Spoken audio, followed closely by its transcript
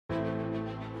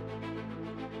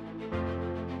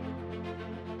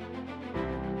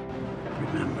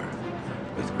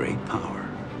great power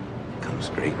comes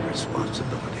great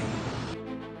responsibility.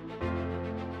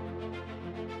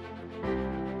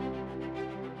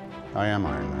 I am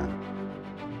Iron Man.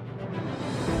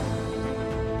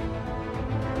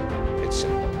 It's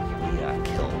simple. We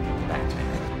kill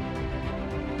Batman.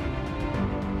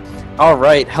 All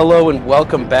right, hello and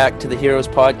welcome back to the Heroes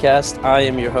Podcast. I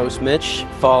am your host, Mitch,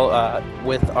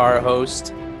 with our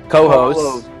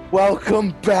co-host,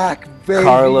 Welcome back, baby.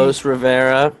 Carlos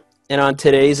Rivera. And on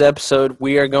today's episode,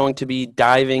 we are going to be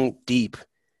diving deep,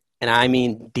 and I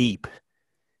mean deep,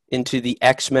 into the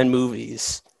X-Men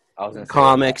movies, I was gonna say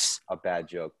comics. a bad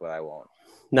joke, but I won't.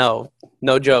 No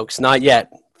jokes, not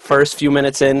yet. First few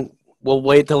minutes in, we'll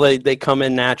wait till they come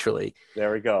in naturally.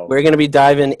 There we go. We're going to be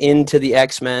diving into the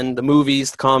X-Men, the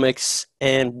movies, the comics,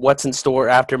 and what's in store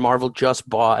after Marvel just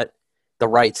bought the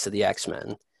rights to the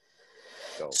X-Men.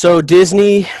 So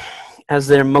Disney, as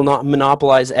they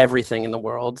monopolize everything in the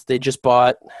world, they just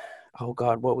bought, oh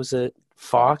God, what was it?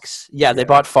 Fox? Yeah, they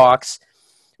bought Fox,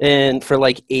 and for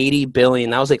like $80 billion.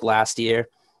 That was like last year.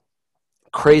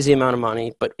 Crazy amount of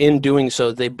money, but in doing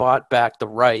so, they bought back the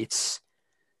rights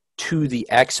to the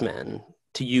X-Men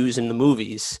to use in the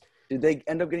movies. Did they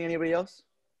end up getting anybody else?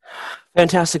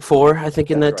 Fantastic Four, I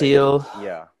think, in that deal.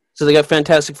 Yeah. So they got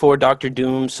Fantastic Four, Doctor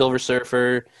Doom, Silver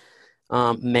Surfer,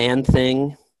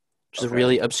 Man-Thing, which is a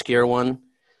really obscure one.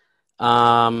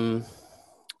 I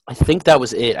think that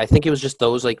was it. I think it was just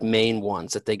those like main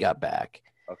ones that they got back.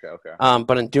 Okay.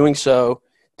 But in doing so,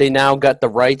 they now got the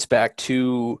rights back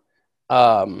to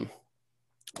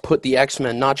put the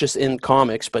X-Men not just in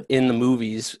comics, but in the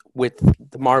movies with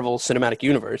the Marvel Cinematic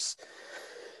Universe.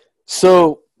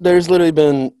 So there's literally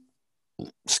been,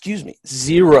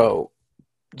 zero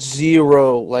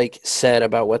like said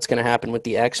about what's going to happen with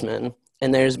the X-Men.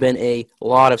 And there's been a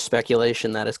lot of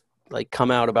speculation that has like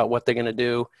come out about what they're going to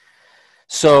do.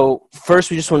 So first,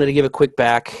 we just wanted to give a quick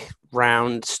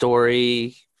background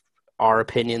story, our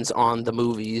opinions on the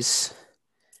movies.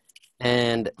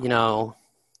 And, you know,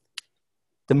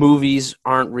 the movies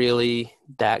aren't really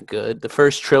that good. The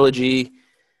first trilogy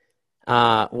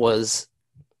was,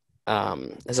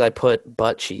 as I put,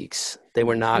 butt cheeks. They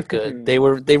were not good. They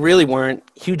really weren't.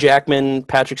 Hugh Jackman,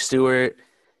 Patrick Stewart,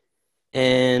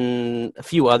 and a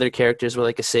few other characters were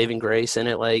like a saving grace in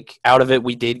it. Like out of it,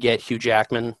 we did get Hugh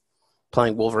Jackman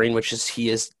playing Wolverine, he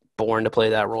is born to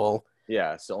play that role.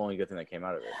 Yeah, it's the only good thing that came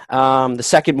out of it. The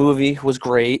second movie was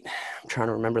great. I'm trying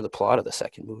to remember the plot of the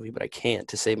second movie, but I can't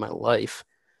to save my life.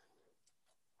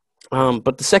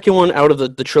 But the second one out of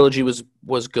the trilogy was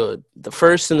good. The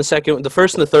first and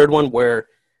the third one were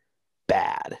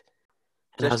bad.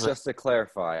 Just to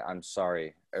clarify, I'm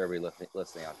sorry, everybody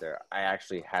listening out there. I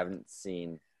actually haven't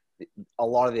seen a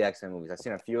lot of the X-Men movies. I've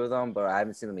seen a few of them, but I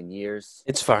haven't seen them in years.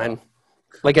 It's fine.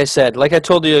 Like I said, like I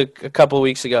told you a couple of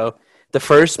weeks ago, the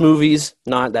first movie's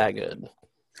not that good.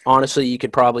 Honestly, you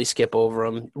could probably skip over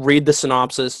them. Read the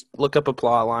synopsis, look up a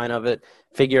plot line of it,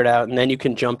 figure it out, and then you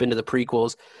can jump into the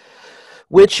prequels.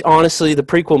 Which, honestly, the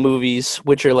prequel movies,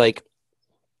 which are like,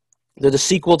 they're the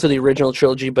sequel to the original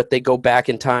trilogy, but they go back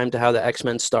in time to how the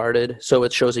X-Men started. So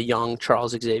it shows a young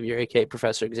Charles Xavier, a.k.a.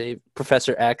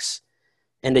 Professor X,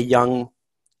 and a young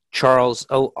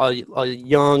a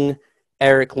young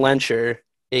Eric Lencher,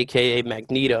 a.k.a.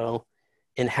 Magneto,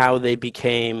 and how they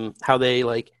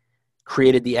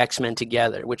created the X-Men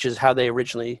together, which is how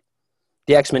the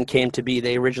X-Men came to be.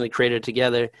 They originally created it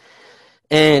together.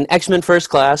 And X-Men First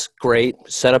Class, great,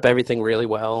 set up everything really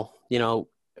well. You know,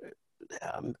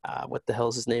 what the hell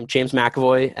is his name? James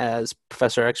McAvoy as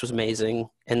Professor X was amazing.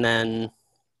 And then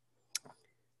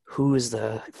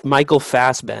Michael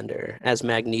Fassbender as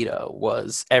Magneto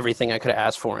was everything I could have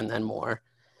asked for and then more.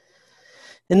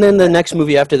 And then the next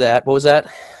movie after that, what was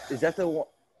that? Is that the one?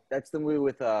 That's the movie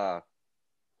with the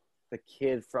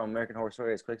kid from American Horror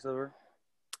Story as Quicksilver?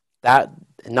 That,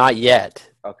 not yet.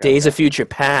 Okay, Days of Future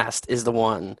Past is the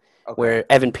one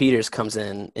where Evan Peters comes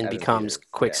in and becomes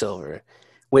Quicksilver,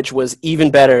 which was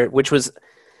even better, which was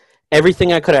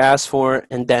everything I could have asked for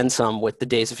and then some with the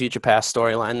Days of Future Past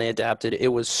storyline they adapted. It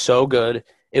was so good.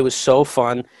 It was so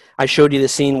fun. I showed you the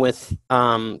scene with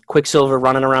Quicksilver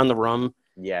running around the room.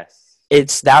 Yes.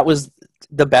 That was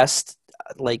the best,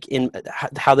 like, in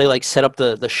how they like set up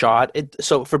the shot.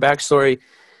 So for backstory,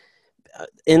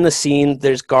 in the scene,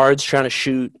 there's guards trying to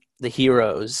shoot the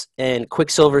heroes, and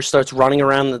Quicksilver starts running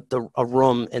around a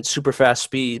room at super fast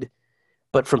speed.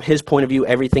 But from his point of view,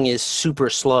 everything is super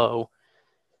slow,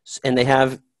 and they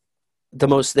have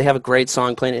a great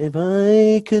song playing. If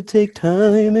I could take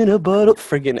time in a bottle,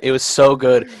 it was so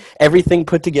good. Everything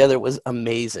put together was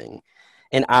amazing.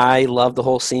 And I love the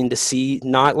whole scene to see,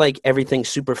 not like everything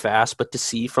super fast, but to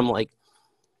see from like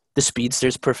the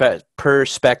speedster's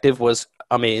perspective was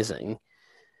amazing.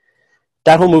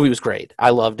 That whole movie was great.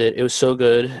 I loved it. It was so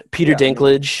good. Peter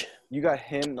Dinklage. You got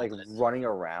him like running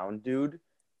around, dude,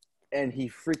 and he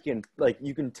freaking like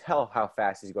you can tell how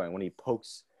fast he's going when he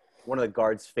pokes one of the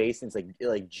guards' face and it's like it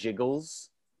like jiggles,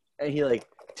 and he like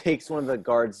takes one of the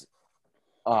guards'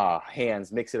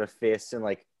 hands, makes it a fist, and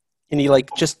like. And he like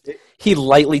he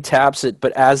lightly taps it,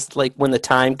 but as like when the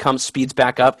time comes, speeds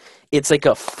back up, it's like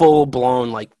a full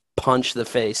blown like punch to the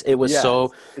face. It was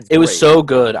it was so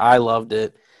good. I loved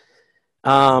it.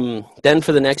 Then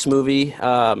for the next movie,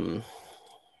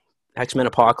 X-Men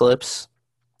Apocalypse,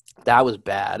 that was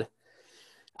bad.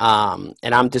 And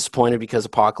I'm disappointed because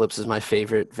Apocalypse is my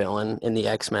favorite villain in the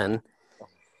X-Men.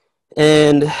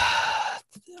 And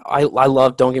I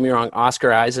love, don't get me wrong,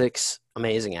 Oscar Isaac's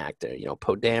amazing actor. You know,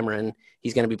 Poe Dameron,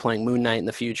 he's going to be playing Moon Knight in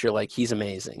the future. Like, he's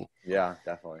amazing. Yeah,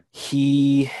 definitely.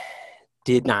 He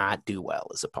did not do well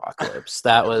as Apocalypse.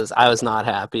 I was not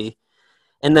happy.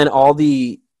 And then all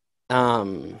the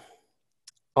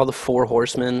four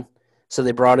horsemen. So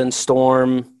they brought in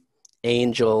Storm,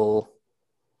 Angel,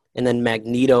 and then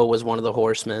Magneto was one of the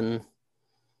horsemen.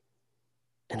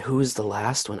 And who was the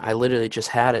last one? I literally just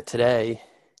had it today.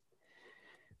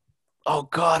 Oh,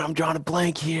 God, I'm drawing a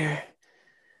blank here.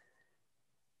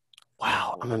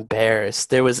 Wow, I'm embarrassed.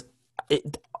 There was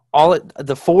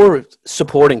the four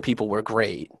supporting people were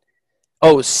great.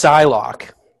 Oh, Psylocke.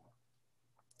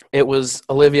 It was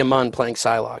Olivia Munn playing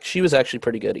Psylocke. She was actually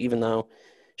pretty good, even though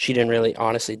she didn't really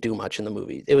honestly do much in the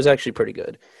movie. It was actually pretty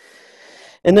good.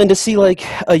 And then to see like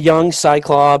a young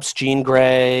Cyclops, Jean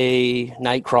Grey,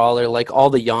 Nightcrawler, like all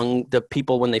the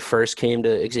people when they first came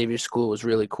to Xavier's school was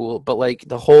really cool. But like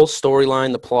the whole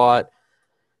storyline, the plot,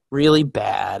 really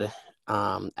bad.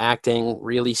 Acting,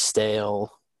 really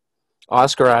stale.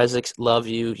 Oscar Isaacs, love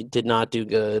you. You did not do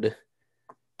good,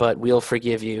 but we'll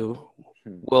forgive you.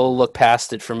 We'll look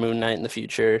past it for Moon Knight in the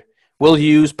future. We'll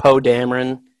use Poe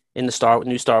Dameron in the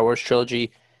new Star Wars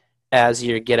trilogy as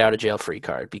your get out of jail free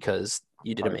card because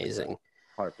you did 100%. amazing.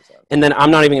 100%. And then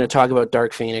I'm not even going to talk about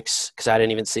Dark Phoenix because I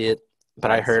didn't even see it,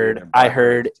 but I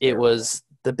heard it was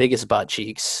the biggest butt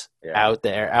cheeks out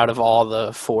there out of all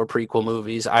the four prequel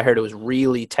movies. I heard it was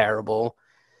really terrible.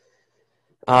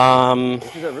 Which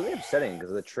is really upsetting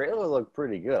because the trailer looked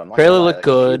pretty good. Trailer looked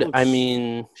good. I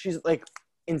mean, she's like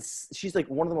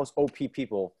one of the most OP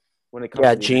people when it comes.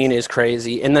 Yeah, to Jean is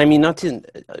crazy, and I mean,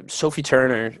 Sophie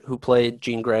Turner, who played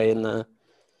Jean Grey in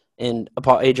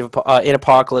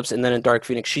Apocalypse, and then in Dark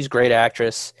Phoenix. She's a great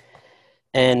actress,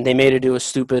 and they made her do a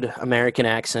stupid American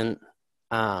accent,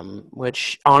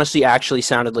 which honestly actually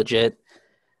sounded legit,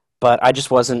 but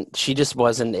she just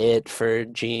wasn't it for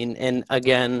Jean. And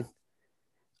again,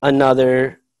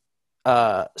 another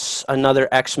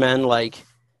X-Men like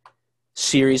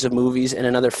series of movies and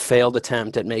another failed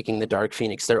attempt at making the Dark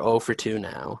Phoenix. They're 0 for 2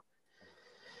 now.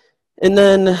 And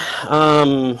then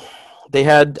I'll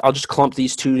just clump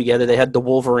these two together. They had the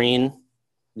Wolverine,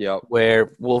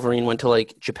 where Wolverine went to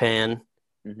like Japan,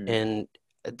 and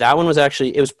that one was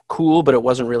it was cool, but it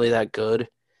wasn't really that good.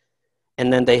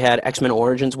 And then they had X-Men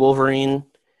Origins Wolverine,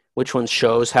 which one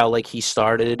shows how like he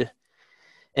started.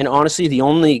 And honestly, the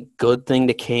only good thing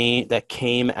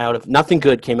nothing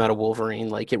good came out of Wolverine.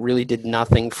 Like, it really did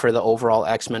nothing for the overall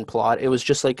X-Men plot. It was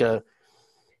just a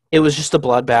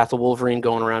bloodbath of Wolverine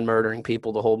going around murdering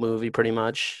people the whole movie, pretty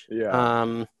much.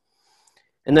 Yeah.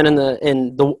 And then in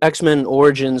the X-Men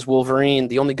Origins Wolverine,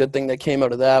 the only good thing that came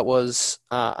out of that was,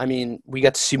 we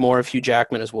got to see more of Hugh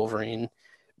Jackman as Wolverine.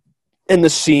 In the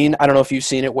scene, I don't know if you've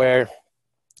seen it, where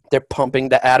they're pumping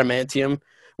the adamantium,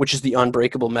 which is the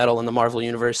unbreakable metal in the Marvel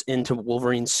Universe, into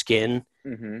Wolverine's skin.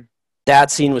 Mm-hmm.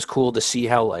 That scene was cool to see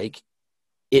how, like,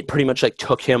 it pretty much, like,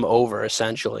 took him over,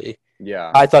 essentially.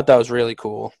 Yeah. I thought that was really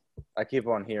cool. I keep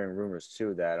on hearing rumors,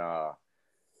 too, that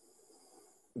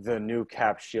the new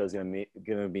Cap shield is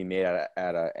gonna be made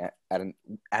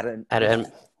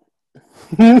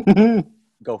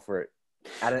go for it.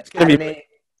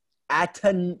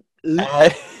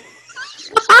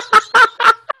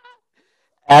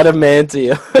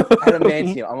 Adamantium.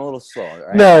 Adamantium. I'm a little slow.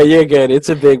 Right? No, you're good. It's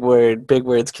a big word. Big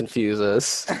words confuse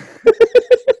us.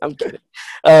 I'm kidding.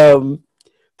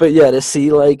 But yeah, to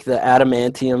see like the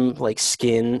adamantium, like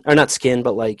skin, or not skin,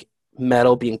 but like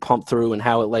metal being pumped through and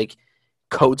how it like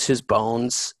coats his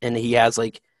bones, and he has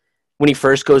like when he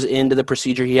first goes into the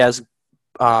procedure, he has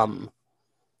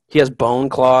bone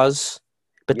claws.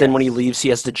 But then when he leaves, he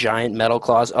has the giant metal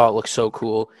claws. Oh, it looks so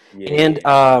cool. Yeah. And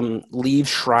Liev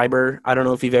Schreiber, I don't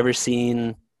know if you've ever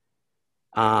seen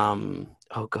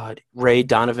Ray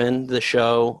Donovan, the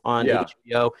show on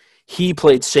HBO. He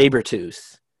played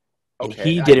Sabretooth. and Okay,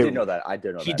 he I did did it. know that. I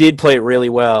did know He that. did play it really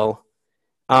well.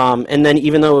 And then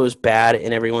even though it was bad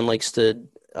and everyone likes to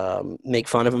make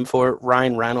fun of him for it,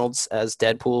 Ryan Reynolds as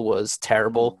Deadpool was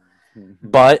terrible.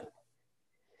 But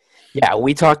yeah,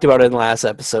 we talked about it in the last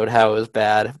episode how it was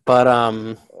bad. But Oh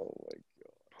my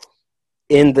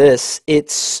in this,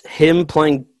 it's him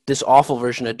playing this awful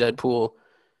version of Deadpool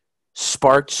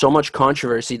sparked so much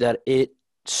controversy that it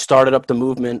started up the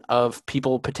movement of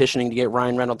people petitioning to get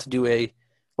Ryan Reynolds to do a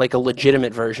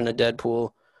legitimate version of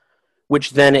Deadpool,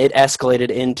 which then it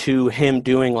escalated into him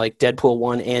doing like Deadpool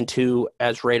 1 and 2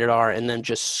 as rated R and then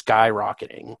just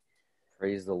skyrocketing.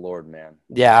 Praise the Lord, man.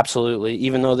 Yeah, absolutely.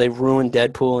 Even though they ruined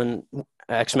Deadpool and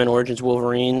X-Men Origins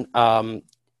Wolverine,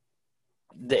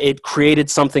 it created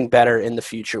something better in the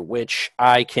future, which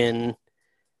I'm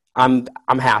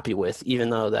happy with,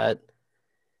 even though that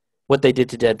what they did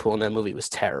to Deadpool in that movie was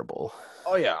terrible.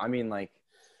 Oh yeah, I mean,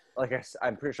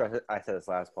 I'm pretty sure I said this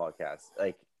last podcast.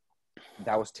 Like,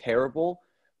 that was terrible,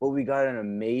 but we got an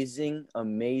amazing,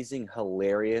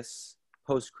 hilarious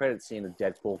post-credit scene of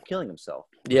Deadpool killing himself.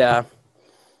 Yeah.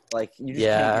 Like, you just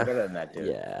can't get better than that, dude.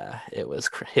 Yeah, it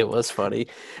was funny.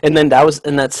 And then that was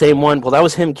in that same one. Well, that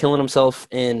was him killing himself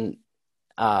in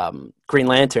Green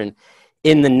Lantern.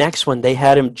 In the next one, they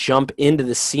had him jump into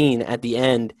the scene at the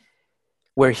end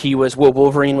where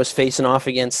Wolverine was facing off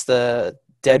against the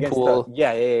Deadpool.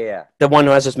 Yeah. The one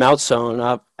who has his mouth sewn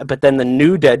up. But then the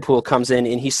new Deadpool comes in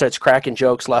and he starts cracking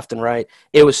jokes left and right.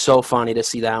 It was so funny to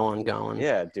see that one going.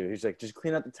 Yeah, dude. He's like, just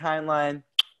clean up the timeline.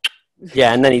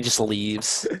 Yeah, and then he just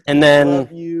leaves. And then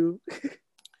Love you.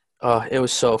 oh, it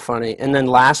was so funny. And then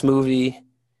last movie,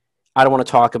 I don't want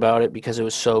to talk about it because it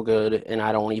was so good, and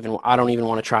I don't even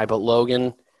want to try. But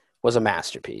Logan was a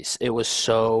masterpiece. It was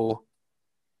so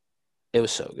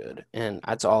good, and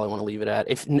that's all I want to leave it at.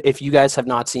 If you guys have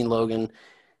not seen Logan,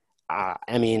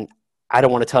 I mean, I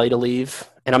don't want to tell you to leave,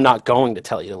 and I'm not going to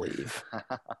tell you to leave.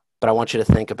 But I want you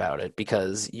to think about it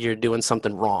because you're doing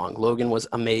something wrong. Logan was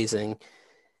amazing,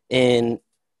 and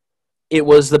it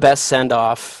was the best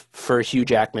send-off for Hugh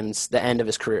Jackman's the end of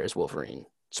his career as Wolverine.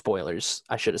 Spoilers.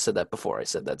 I should have said that before I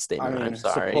said that statement. I'm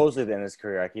sorry. Supposedly the end of his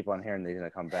career, I keep on hearing that he's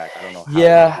gonna come back. I don't know how.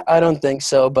 Yeah, I don't think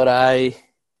so, but I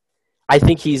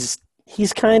think he's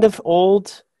kind of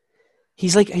old.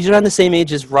 He's around the same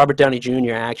age as Robert Downey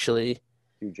Jr. actually.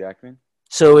 Hugh Jackman.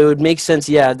 So it would make sense,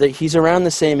 yeah, that he's around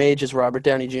the same age as Robert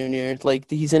Downey Jr. Like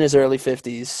he's in his early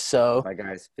 50s. So My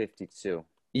guy's 52.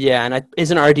 yeah, and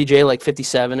isn't RDJ like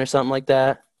 57 or something like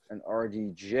that? And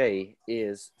RDJ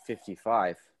is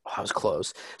 55. Oh, I was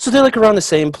close. So they're like around the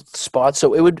same spot.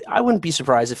 So I wouldn't be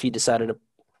surprised if he decided to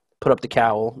put up the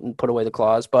cowl and put away the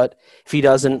claws. But if he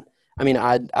doesn't, I mean,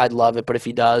 I'd love it. But if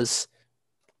he does,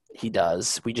 he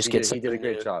does. We just He get did a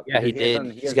great job. Yeah, he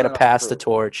did. He's got to pass the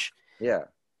torch. Yeah.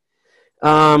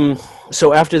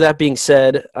 So after that being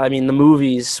said, I mean, the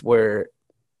movies were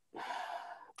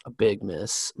a big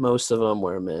miss. Most of them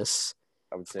were a miss.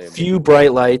 I would say Few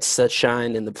bright lights that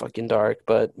shined in the fucking dark,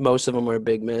 but most of them were a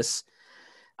big miss.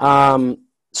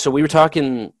 So we were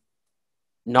talking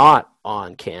not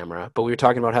on camera, but we were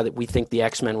talking about how we think the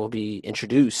X-Men will be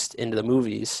introduced into the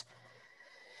movies.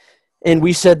 And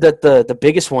we said that the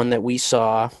biggest one that we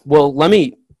saw,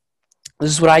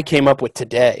 this is what I came up with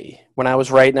today. When I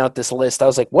was writing out this list, I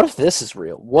was like, what if this is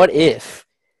real? What if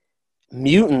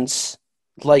mutants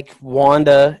like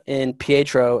Wanda and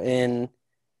Pietro in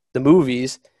the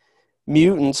movies,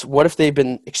 mutants, what if they've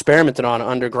been experimented on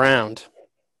underground?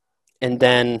 And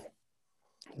then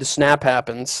the snap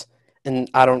happens, and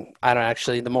I don't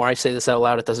actually, the more I say this out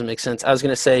loud, it doesn't make sense. I was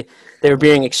going to say they were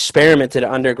being experimented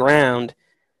underground,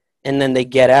 and then they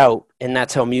get out, and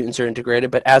that's how mutants are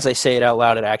integrated. But as I say it out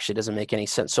loud, it actually doesn't make any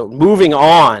sense. So moving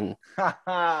on,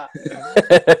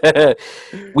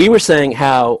 we were saying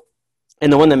how,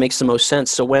 and the one that makes the most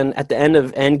sense, so when at the end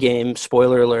of Endgame,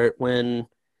 spoiler alert, when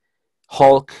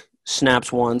Hulk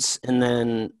snaps once, and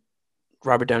then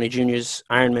Robert Downey Jr.'s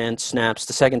Iron Man snaps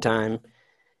the second time,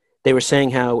 they were saying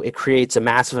how it creates a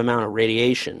massive amount of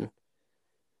radiation.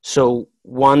 So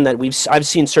one that I've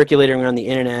seen circulating around the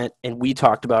internet, and we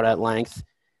talked about at length,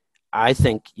 I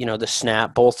think,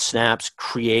 both snaps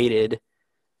created,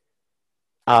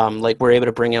 we're able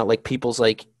to bring out like people's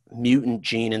like mutant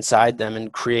gene inside them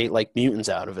and create like mutants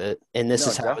out of it. And this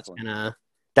is how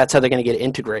that's how they're going to get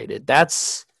integrated.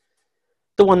 That's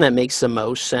the one that makes the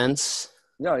most sense.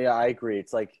 No, yeah, I agree.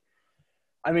 It's like,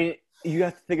 I mean, you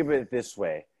have to think of it this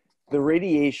way. The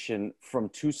radiation from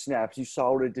two snaps, you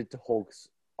saw what it did to Hulk's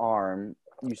arm.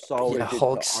 You saw what it did to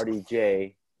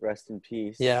RDJ. Rest in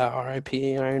peace. Yeah,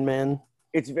 R.I.P. Iron Man.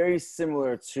 It's very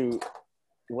similar to,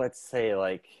 let's say,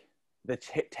 like The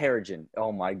Terrigen.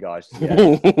 Oh my gosh!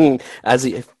 Yes.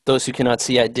 If those who cannot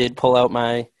see, I did pull out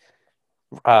my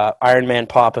Iron Man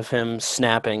pop of him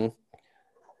snapping.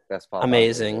 Best pop.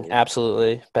 Amazing, Out there,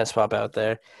 absolutely best pop out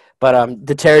there. But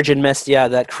the Terrigen mist, yeah,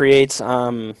 that creates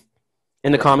in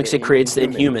the comics it creates the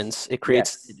Inhumans. It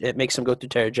creates Yes. it makes them go through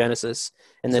Terrigenesis,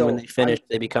 and then when So they finish,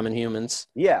 they become Inhumans.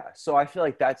 yeah, so I feel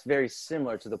like that's very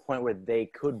similar to the point where they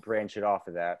could branch it off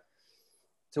of that,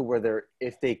 to where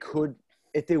if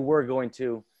they were going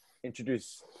to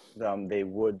introduce them, they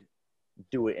would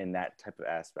do it in that type of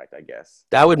aspect, I guess.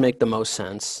 That would make the most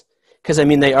sense because I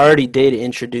mean they already did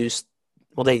introduce.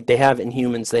 Well, they have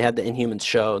Inhumans. They had the Inhumans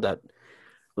show that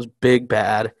was big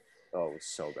bad. Oh, it was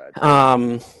so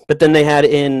bad. But then they had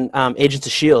in Agents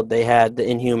of Shield, they had the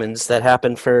Inhumans that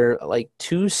happened for like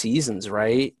 2 seasons,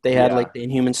 right? They had like the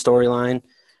Inhuman storyline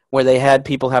where they had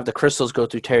people have the crystals go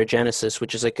through Terrigenesis,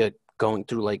 which is like going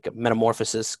through like a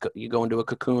metamorphosis. You go into a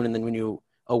cocoon, and then when you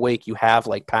awake, you have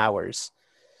like powers.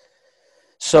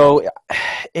 So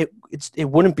it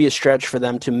wouldn't be a stretch for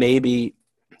them to maybe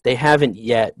they haven't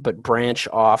yet, but branch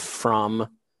off from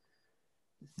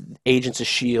Agents of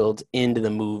Shield into the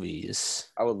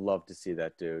movies. I would love to see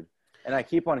that, dude. And I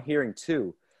keep on hearing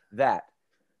too that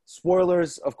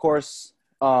spoilers, of course.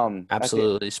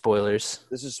 Absolutely, spoilers.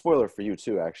 This is a spoiler for you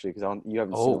too, actually, because you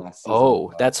haven't seen the last season.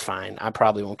 Oh, that's fine. I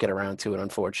probably won't get around to it,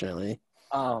 unfortunately.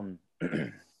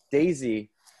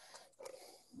 Daisy,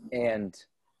 and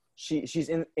she's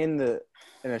in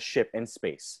a ship in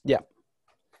space. Yeah.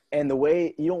 And the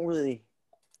way you don't really,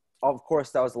 of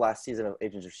course, that was the last season of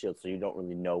Agents of Shield, so you don't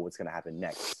really know what's going to happen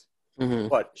next. Mm-hmm.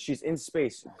 But she's in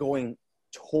space, going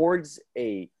towards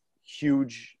a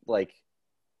huge like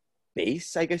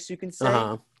base, I guess you can say.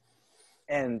 Uh-huh.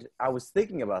 And I was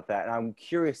thinking about that, and I'm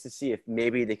curious to see if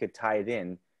maybe they could tie it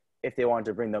in if they wanted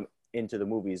to bring them into the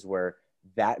movies where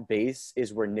that base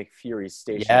is where Nick Fury's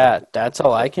station. Yeah, that's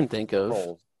all I can think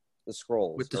of. The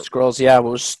Skrulls. With the Skrulls, yeah.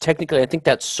 Well, technically, I think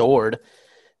that's SWORD,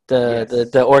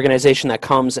 the organization that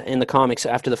comes in the comics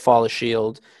after the fall of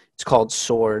S.H.I.E.L.D. It's called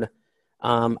SWORD.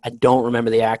 I don't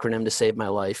remember the acronym to save my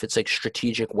life. It's like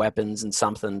Strategic Weapons and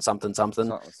something. Something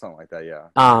like that,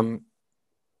 yeah.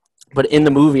 But in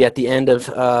the movie, at the end of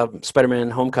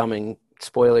Spider-Man Homecoming,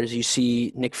 spoilers, you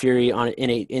see Nick Fury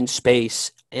in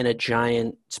space in a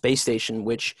giant space station,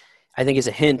 which I think is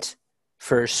a hint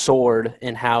for SWORD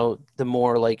and how the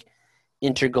more like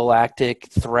intergalactic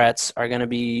threats are going to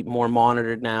be more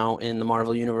monitored now in the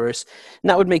Marvel Universe. And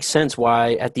that would make sense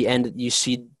why at the end you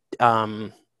see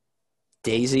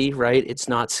Daisy, right? It's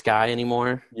not Sky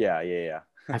anymore. Yeah.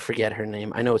 I forget her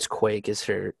name. I know it's Quake is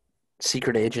her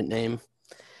secret agent name.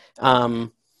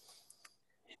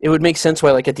 It would make sense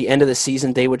why, like, at the end of the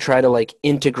season, they would try to, like,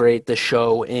 integrate the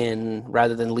show in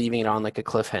rather than leaving it on, like, a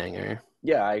cliffhanger.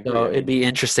 Yeah, I agree. So it'd be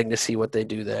interesting to see what they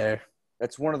do there.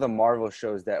 That's one of the Marvel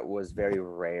shows that was very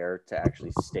rare to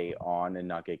actually stay on and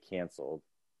not get canceled.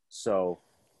 So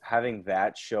having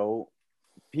that show,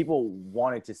 people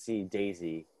wanted to see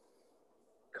Daisy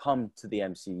come to the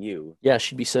MCU. Yeah,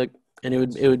 she'd be sick, and it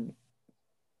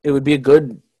would be a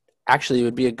good. Actually, it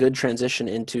would be a good transition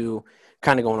into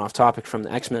kind of going off topic from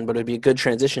the X-Men, but it would be a good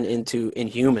transition into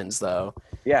Inhumans, though.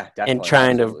 Yeah, definitely. And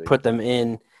trying to put them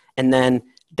in, and then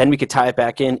we could tie it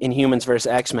back in Inhumans versus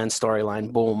X-Men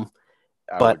storyline. Boom.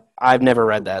 But I've never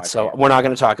read that, so we're not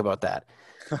going to talk about that.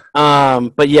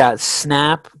 But yeah,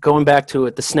 Snap, going back to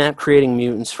it, the Snap creating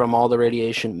mutants from all the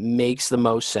radiation makes the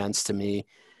most sense to me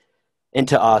and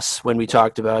to us when we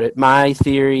talked about it. My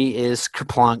theory is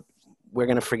kerplunk. We're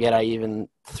going to forget I even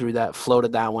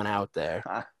floated that one out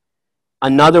there.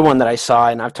 Another one that I saw,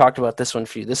 and I've talked about this one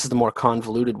for you, this is the more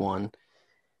convoluted one.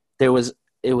 In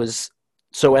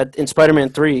Spider-Man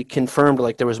 3, confirmed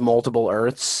like there was multiple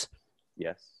Earths.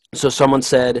 Yes. So someone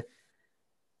said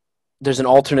there's an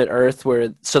alternate Earth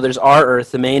there's our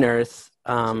Earth, the main Earth.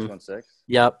 616?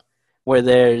 Yep. Where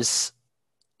there's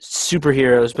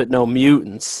superheroes but no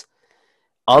mutants.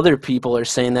 Other people are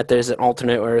saying that there's an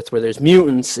alternate Earth where there's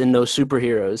mutants and no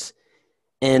superheroes.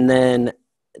 And then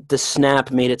the Snap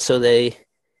made it so they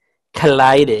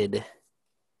collided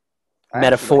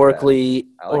metaphorically,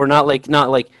 or not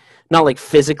like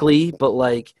physically, but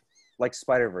like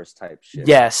Spider-Verse type shit.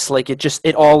 Yes, like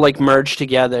it all like merged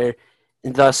together,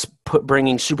 and thus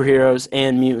bringing superheroes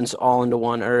and mutants all into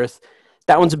one Earth.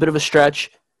 That one's a bit of a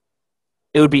stretch.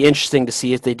 It would be interesting to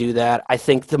see if they do that. I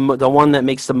think the one that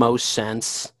makes the most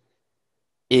sense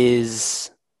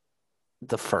is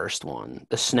the first one,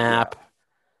 the Snap. Yeah.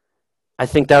 I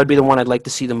think that would be the one I'd like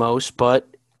to see the most, but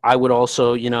I would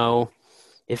also,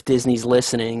 if Disney's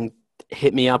listening,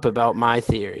 hit me up about my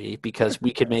theory because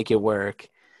we could make it work.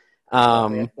 Let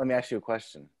me ask you a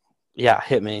question. Yeah,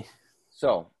 hit me.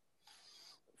 So,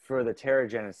 for the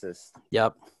Terrigenesis,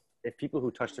 Yep. if people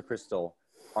who touch the crystal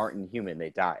aren't inhuman, they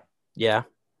die. Yeah.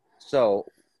 So,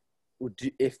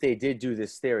 if they did do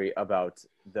this theory about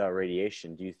the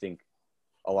radiation, do you think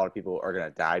a lot of people are going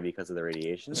to die because of the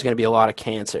radiation? There's going to be a lot of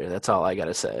cancer. That's all I got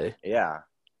to say. Yeah.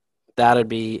 That'd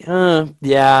be,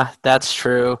 yeah, that's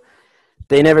true.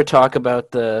 They never talk about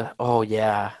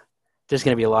yeah, there's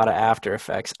going to be a lot of after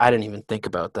effects. I didn't even think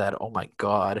about that. Oh my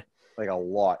God. Like a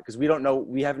lot. Because we don't know,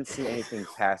 we haven't seen anything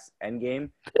past Endgame.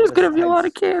 There's going to be a lot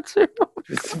of cancer.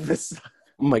 Besides,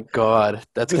 Oh my God.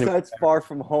 That's going to besides Far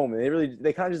From Home.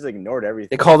 They kind of just ignored everything.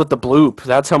 They called it the bloop.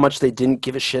 That's how much they didn't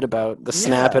give a shit about the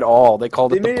snap at all. They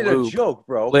called They it the made it bloop. a joke,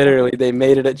 bro. Literally, they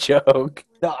made it a joke.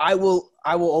 The I will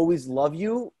always love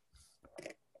you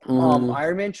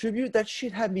Iron Man tribute, that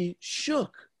shit had me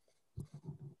shook.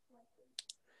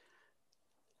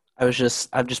 I've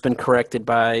just been corrected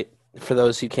by, for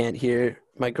those who can't hear,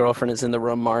 my girlfriend is in the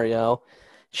room, Marielle.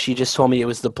 She just told me it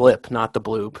was the blip, not the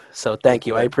bloop. So thank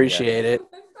you. I appreciate it.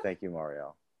 Thank you,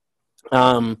 Mario.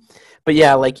 But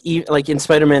yeah, like in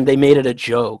Spider-Man, they made it a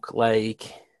joke.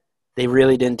 Like they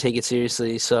really didn't take it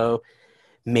seriously. So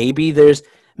maybe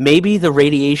the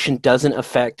radiation doesn't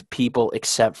affect people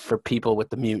except for people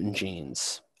with the mutant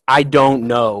genes. I don't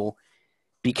know,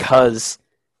 because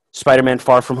Spider-Man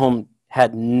Far From Home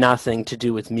had nothing to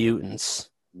do with mutants.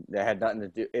 That had nothing to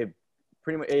do. It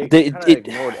pretty much kind of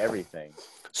ignored everything.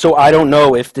 So I don't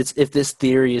know if this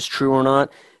theory is true or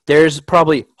not. There's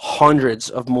probably hundreds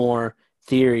of more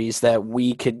theories that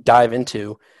we could dive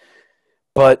into,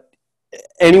 but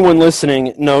anyone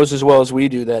listening knows as well as we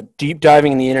do that deep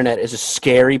diving in the internet is a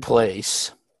scary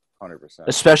place. 100%.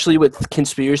 Especially with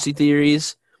conspiracy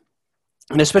theories,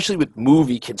 and especially with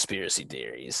movie conspiracy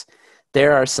theories.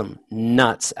 There are some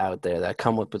nuts out there that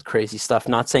come up with crazy stuff.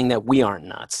 Not saying that we aren't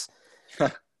nuts,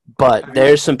 but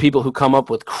there's some people who come up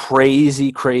with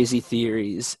crazy, crazy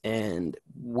theories, and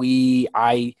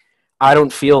I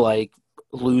don't feel like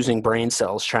losing brain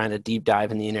cells trying to deep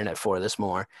dive in the internet for this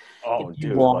more. Oh, if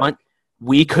you want,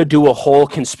 we could do a whole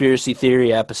conspiracy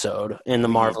theory episode in the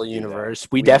Marvel universe.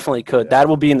 We definitely could. That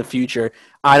will be in the future.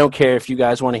 I don't care if you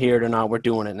guys want to hear it or not. We're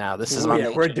doing it now. This is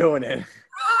we're doing it.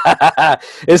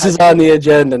 This is on the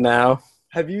agenda now.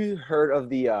 Have you heard of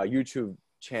the YouTube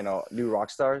channel New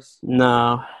Rockstars?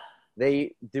 No.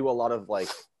 They do a lot of, like,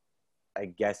 I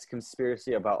guess,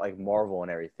 conspiracy about, like, Marvel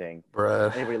and everything.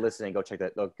 Bruh. Anybody listening, go check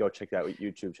that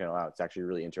YouTube channel out. It's actually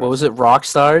really interesting. What was it?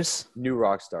 Rockstars? New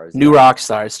Rockstars. New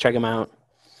Rockstars. Check them out.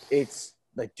 It's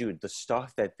like, dude, the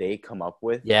stuff that they come up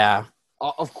with. Yeah.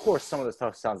 Of course, some of the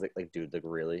stuff sounds like, dude, like,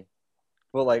 really?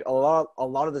 But, like, a lot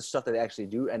of the stuff that they actually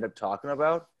do end up talking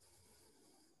about,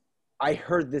 I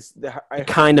heard this. It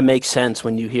kind of makes sense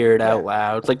when you hear it out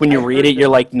loud. Like when you read it, you're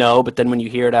like, no, but then when you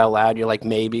hear it out loud, you're like,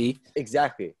 maybe.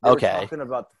 Exactly. They were talking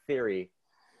about the theory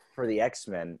for the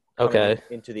X-Men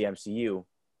into the MCU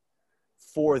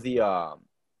for the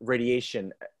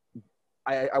radiation.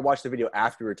 I watched the video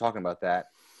after we were talking about that,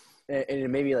 and it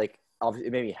made me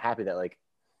it made me happy that, like,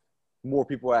 more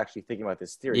people are actually thinking about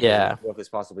this theory. Yeah. If this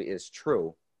possibly is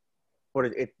true.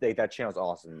 But that channel's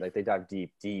awesome. Like, they dive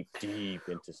deep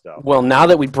into stuff. Well, now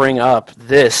that we bring up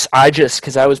this,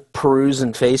 because I was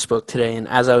perusing Facebook today, and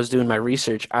as I was doing my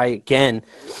research, I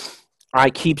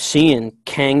keep seeing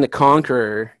Kang the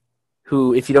Conqueror,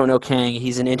 who, if you don't know Kang,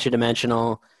 he's an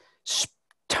interdimensional,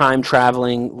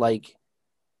 time-traveling, like,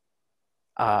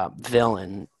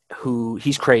 villain, who,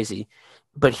 he's crazy.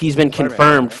 But he's been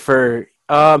confirmed for...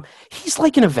 he's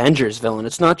like an Avengers villain.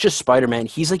 It's not just Spider-Man.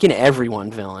 He's like an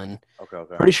everyone villain.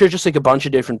 Okay. Pretty sure just like a bunch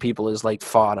of different people has like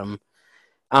fought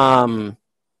him.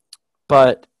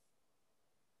 But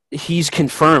he's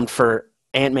confirmed for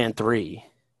Ant-Man 3.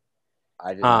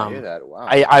 I didn't hear that. Wow.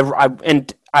 I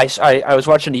was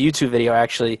watching a YouTube video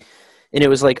actually, and it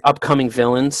was like upcoming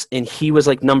villains, and he was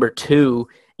like number 2.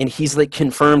 And he's like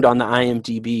confirmed on the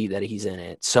IMDb that he's in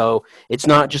it. So it's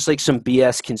not just like some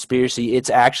BS conspiracy. It's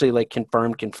actually like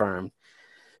confirmed.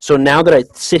 So now that I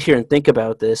sit here and think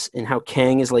about this and how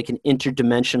Kang is like an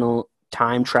interdimensional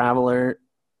time traveler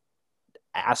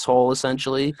asshole,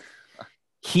 essentially,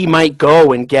 he might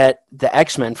go and get the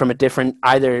X-Men from a different,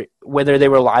 either whether they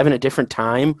were alive in a different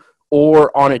time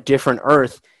or on a different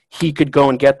Earth, he could go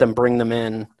and get them, bring them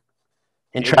in.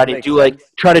 And try to do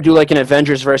like an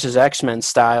Avengers versus X-Men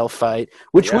style fight,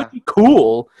 which would be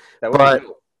cool.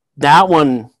 That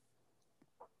one,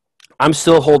 I'm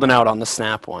still holding out on the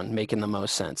Snap one, making the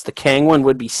most sense. The Kang one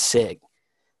would be sick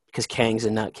because Kang's a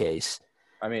nutcase.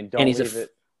 I mean, don't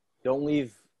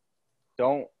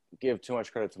give too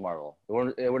much credit to Marvel.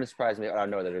 It wouldn't surprise me. I don't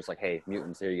know that it's like, hey,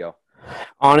 mutants, here you go.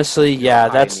 Honestly, yeah,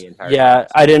 hiding that's the entire yeah. time.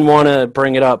 I didn't want to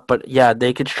bring it up, but yeah,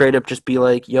 they could straight up just be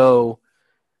like, "Yo,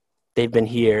 they've been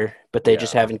here, but they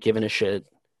just Yeah. haven't given a shit."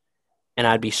 And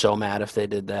I'd be so mad if they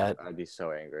did that. I'd be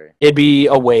so angry. It'd be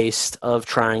a waste of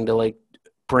trying to like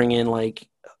bring in like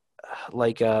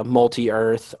a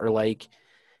multi-earth or like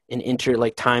an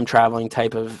like time traveling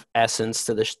type of essence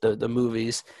to the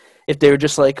movies. If they were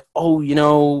just like, "Oh,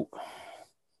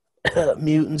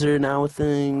 mutants are now a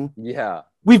thing. Yeah.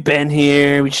 We've been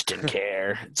here. We just didn't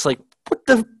care." It's like, what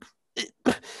the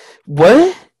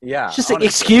what? Yeah. It's just like, honestly.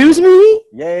 excuse me?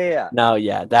 Yeah. No,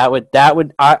 yeah, that would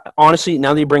I honestly,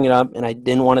 now that you bring it up, and I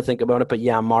didn't want to think about it, but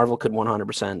yeah, Marvel could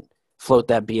 100% float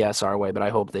that BS our way, but I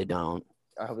hope they don't.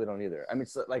 I hope they don't either. I mean,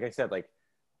 so, like I said, like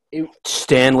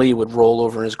Stanley would roll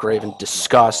over in his grave in Oh, my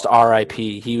disgust. God,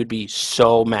 R.I.P. He would be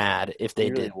so mad if they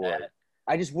he really did would. that.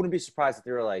 I just wouldn't be surprised if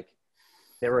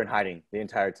they were in hiding the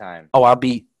entire time. Oh, I'll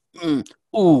be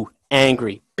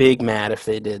angry, big mad if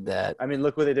they did that. I mean,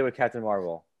 look what they did with Captain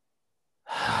Marvel.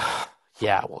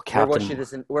 Yeah, well,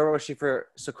 Captain. Where was she for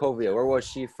Sokovia? Where was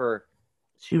she for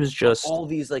She was just. all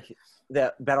these like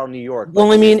that Battle of New York?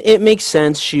 Well, I mean, it makes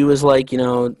sense. She was like, in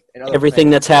other everything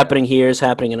planets, that's happening here is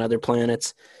happening in other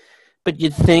planets. But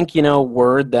you'd think,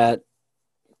 word that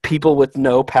people with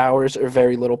no powers or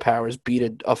very little powers beat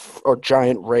a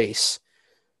giant race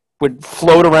would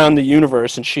float around the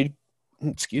universe, and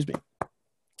excuse me,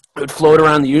 would float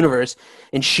around the universe,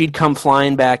 and she'd come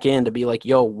flying back in to be like,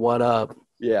 "Yo, what up?"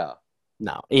 Yeah.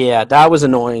 No, yeah, that was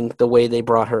annoying, the way they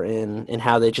brought her in and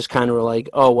how they just kind of were like,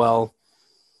 "Oh, well,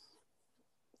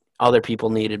 other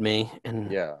people needed me,"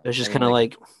 and Yeah. it was just I mean, kind of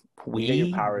like, you get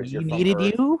your powers, we you're from needed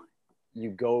Earth.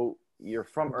 you. You're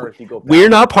from Earth. You go. We're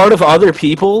not part of other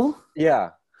people.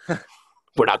 Yeah.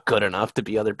 We're not good enough to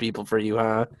be other people for you,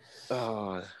 huh?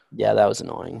 Oh, Yeah, that was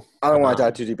annoying. I don't want to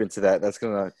dive too deep into that. That's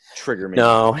gonna trigger me.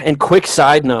 No, and quick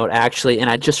side note, actually, and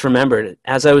I just remembered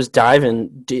as I was diving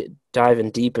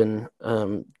deep in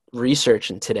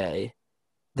researching today,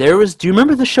 there was. Do you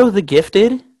remember the show The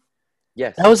Gifted?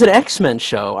 Yes. That was an X-Men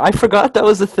show. I forgot that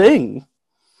was a thing.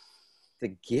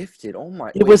 The Gifted. Oh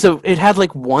my. It had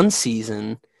like one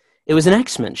season. It was an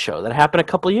X-Men show that happened a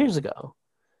couple years ago.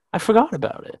 I forgot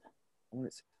about it.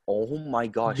 Oh my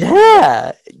gosh.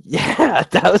 Yeah.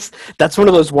 That's one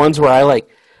of those ones where I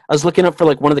was looking up for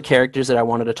like one of the characters that I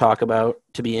wanted to talk about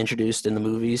to be introduced in the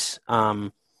movies. I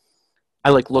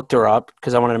looked her up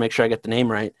because I wanted to make sure I get the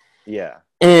name right. Yeah.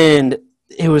 And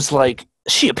it was like,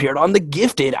 she appeared on The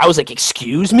Gifted. I was like,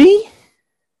 excuse me?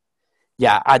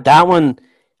 Yeah, that one,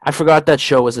 I forgot that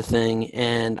show was a thing,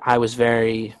 and I was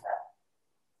very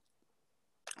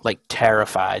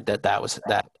terrified that was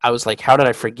that. I was like, how did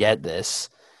I forget this?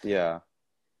 Yeah.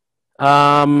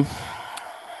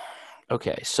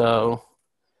 Okay, so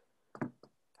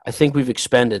I think we've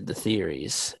expended the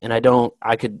theories, and I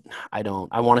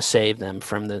want to save them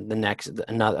from the next,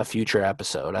 a future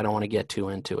episode. I don't want to get too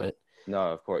into it.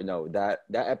 No, of course. No, that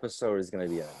episode is going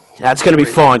to be That's going to be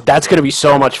fun. That's going to be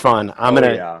so much fun. I'm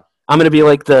going to be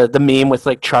like the meme with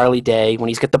like Charlie Day when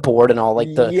he's got the board and all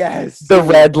like the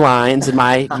red lines, and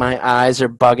my eyes are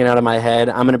bugging out of my head.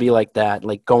 I'm going to be like that,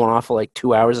 like going off of like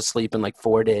 2 hours of sleep in like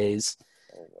 4 days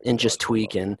and just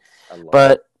tweaking.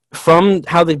 But from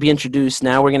how they'd be introduced,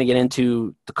 now we're going to get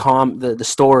into the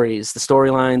stories, the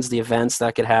storylines, the events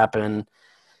that could happen.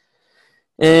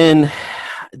 And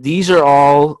these are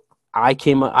all I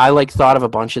thought of a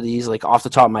bunch of these like off the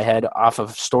top of my head, off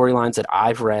of storylines that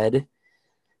I've read,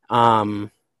 and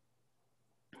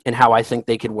how I think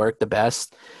they could work the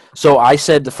best. So I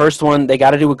said the first one, they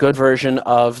got to do a good version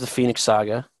of the Phoenix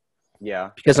Saga. Yeah.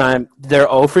 Because they're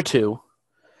 0 for 2.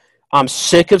 I'm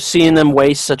sick of seeing them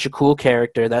waste such a cool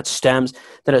character that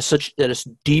is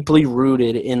deeply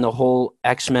rooted in the whole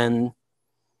X-Men,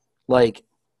 that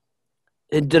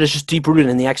is just deep rooted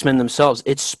in the X-Men themselves.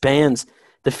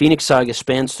 The Phoenix Saga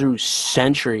spans through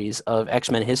centuries of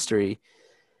X-Men history.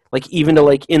 Like even to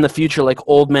like in the future, like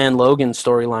Old Man Logan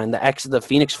storyline, the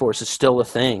Phoenix Force is still a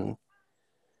thing.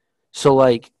 So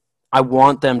like I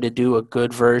want them to do a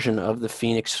good version of the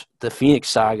Phoenix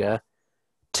Saga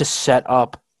to set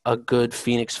up a good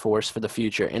Phoenix Force for the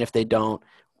future. And if they don't,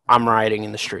 I'm rioting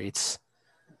in the streets.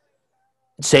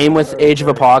 Same with Age of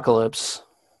Apocalypse.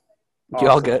 You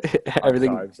all good?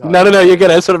 Everything? Sorry. No, you're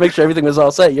good. I just want to make sure everything was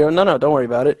all set. No, don't worry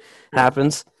about it.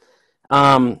 Happens.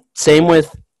 Same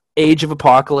with Age of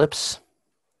Apocalypse.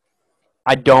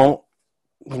 I don't,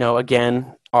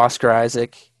 again, Oscar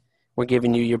Isaac, we're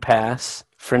giving you your pass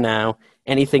for now.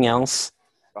 Anything else?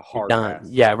 A hard done. pass.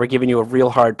 Yeah, we're giving you a real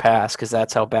hard pass because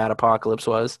that's how bad Apocalypse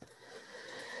was.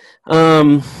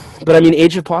 But I mean,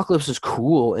 Age of Apocalypse is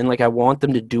cool, and like I want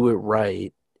them to do it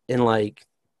right. And like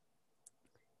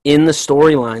in the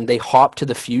storyline, they hop to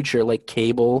the future, like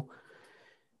Cable.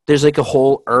 There's like a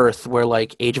whole Earth where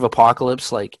like Age of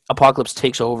Apocalypse, like Apocalypse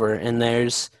takes over, and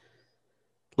there's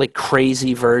like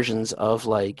crazy versions of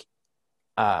like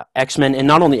X-Men, and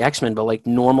not only X-Men, but like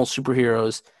normal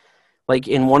superheroes. Like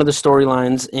in one of the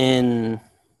storylines in,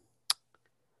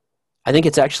 I think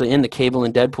it's actually in the Cable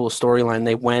and Deadpool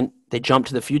storyline, they jumped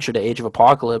to the future to Age of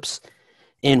Apocalypse,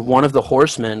 and one of the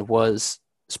Horsemen was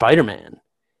Spider-Man.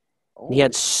 Oh. He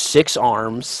had 6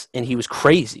 arms, and he was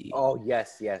crazy. Oh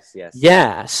yes, yes, yes.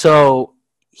 Yeah, so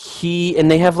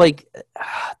they have like,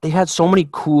 they had so many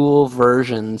cool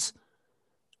versions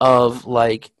of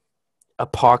like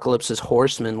Apocalypse's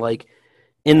Horsemen. Like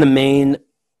in the main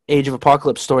Age of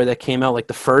Apocalypse story that came out, like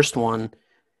the first one,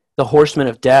 the Horseman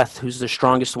of Death, who's the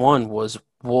strongest one, was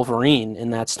Wolverine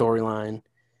in that storyline,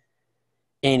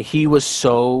 and he was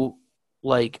so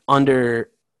like under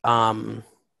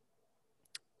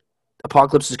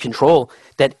Apocalypse's control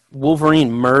that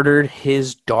Wolverine murdered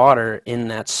his daughter in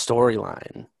that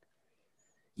storyline.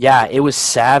 Yeah, it was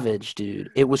savage, dude.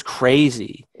 It was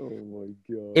crazy. Oh my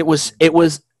god. It was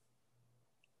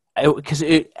because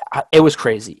it was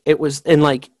crazy. It was and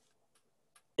like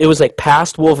it was like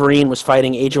past Wolverine was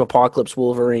fighting Age of Apocalypse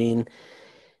Wolverine,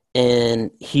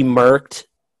 and he murked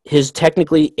his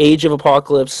technically Age of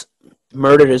Apocalypse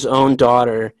murdered his own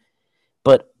daughter,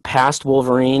 but past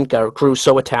Wolverine grew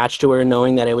so attached to her,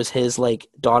 knowing that it was his like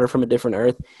daughter from a different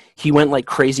Earth, he went like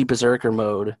crazy berserker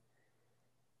mode.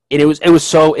 And it was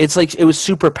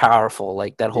super powerful,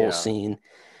 like that whole scene.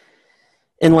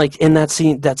 And like in that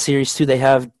series too, they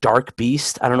have Dark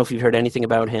Beast. I don't know if you've heard anything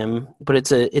about him, but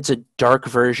it's a dark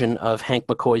version of Hank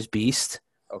McCoy's Beast.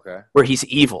 Okay. Where he's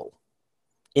evil,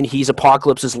 and he's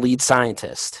Apocalypse's lead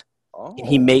scientist. Oh. And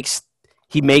he makes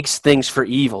things for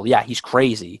evil. Yeah, he's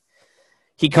crazy.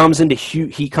 He comes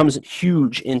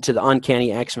huge into the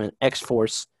Uncanny X-Men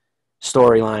X-Force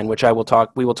storyline, which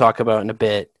we will talk about in a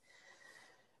bit.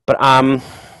 But I'm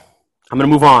going to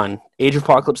move on. Age of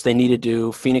Apocalypse, they need to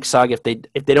do. Phoenix Saga, if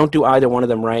they don't do either one of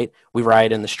them right, we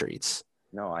riot in the streets.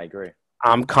 No, I agree.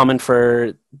 I'm coming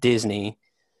for Disney,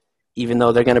 even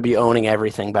though they're going to be owning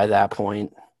everything by that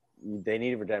point. They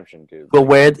need redemption, dude.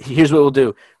 Here's what we'll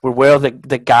do. We'll wear the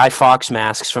Guy Fawkes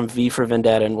masks from V for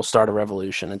Vendetta, and we'll start a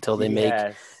revolution until they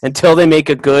make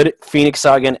a good Phoenix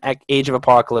Saga and Age of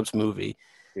Apocalypse movie.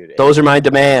 Dude, those are my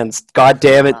demands. God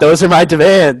damn it, those are my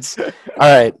demands. All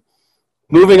right,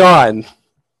 moving on.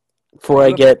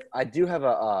 I do have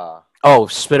a. Oh,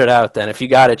 spit it out then. If you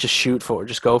got it,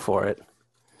 just go for it.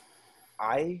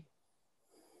 I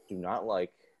do not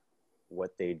like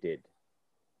what they did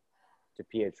to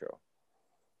Pietro.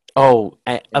 Oh,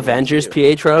 Avengers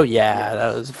Pietro? Yeah,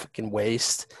 that was a fucking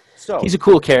waste. So he's a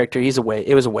cool character.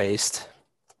 It was a waste.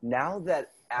 Now that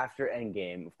after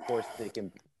Endgame, of course they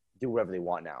can do whatever they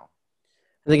want now.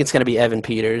 I think it's gonna be Evan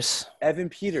Peters. Evan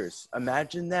Peters,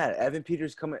 imagine that. Evan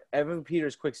Peters,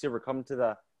 Quicksilver coming to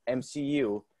the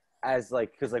MCU as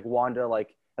because Wanda,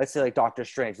 let's say Doctor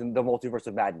Strange in the Multiverse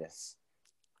of Madness.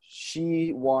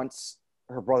 She wants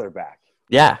her brother back.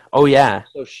 Yeah. Oh yeah.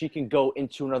 So she can go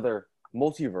into another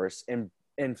multiverse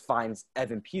and finds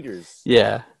Evan Peters.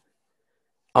 Yeah.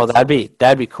 Oh, that'd be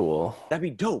cool. That'd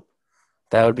be dope.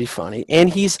 That would be funny.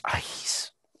 And he's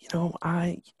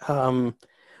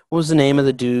what was the name of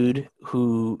the dude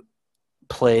who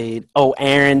played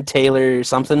Aaron Taylor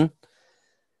something?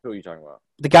 Who are you talking about?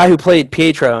 The guy who played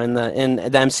Pietro in the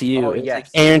MCU. Oh,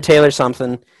 yes. Aaron Taylor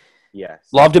something. Yes.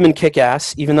 Loved him in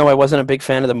Kick-Ass, even though I wasn't a big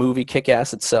fan of the movie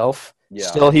Kick-Ass itself. Yeah.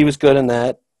 Still, he was good in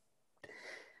that.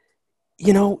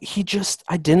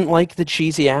 I didn't like the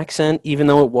cheesy accent, even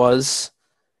though it was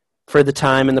for the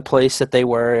time and the place that they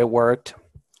were. It worked.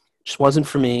 Just wasn't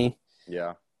for me.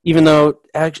 Yeah. Even though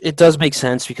it does make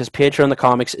sense because Pietro in the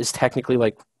comics is technically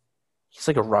he's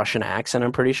like a Russian accent,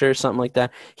 I'm pretty sure, something like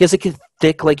that. He has a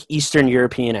thick Eastern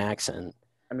European accent.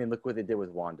 I mean, look what they did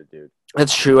with Wanda, dude.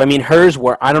 That's true. I mean, hers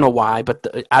were, I don't know why,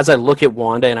 but as I look at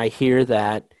Wanda and I hear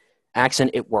that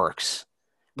accent, it works.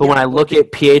 But when I look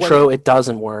at Pietro, it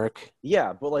doesn't work.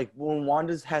 Yeah, but when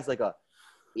Wanda's has it felt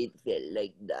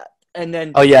like that. And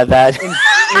then oh yeah, that.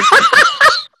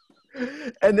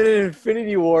 And then in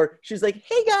Infinity War, she's like,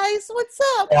 "Hey guys, what's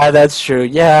up?" Yeah, that's true.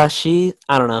 Yeah,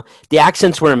 I don't know. The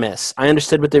accents were a miss. I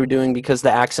understood what they were doing because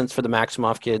the accents for the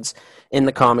Maximoff kids in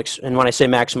the comics, and when I say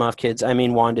Maximoff kids, I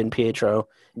mean Wanda and Pietro,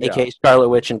 aka Scarlet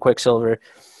Witch and Quicksilver.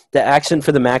 The accent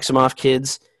for the Maximoff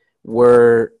kids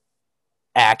were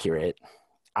accurate.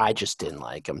 I just didn't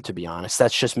like them, to be honest.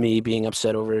 That's just me being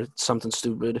upset over something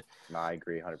stupid. No, I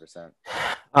agree 100%.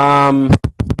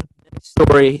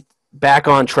 Story back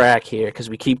on track here because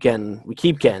we're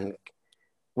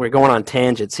going on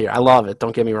tangents here. I love it.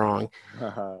 Don't get me wrong.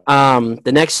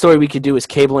 The next story we could do is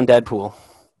Cable and Deadpool.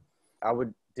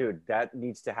 Dude, that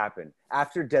needs to happen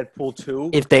after Deadpool 2.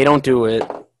 If they don't do it,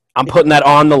 I'm putting that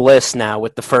on the list now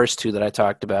with the first two that I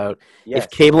talked about. Yes.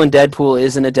 If Cable and Deadpool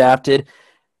isn't adapted,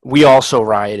 we also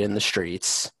riot in the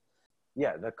streets.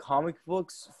 Yeah, the comic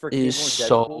books for Cable Is and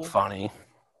so Deadpool, funny.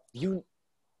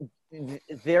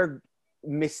 they're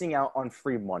missing out on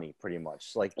free money pretty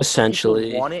much. Like, Essentially.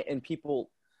 people want it and people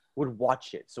would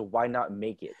watch it, so why not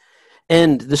make it?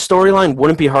 And the storyline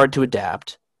wouldn't be hard to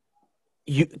adapt.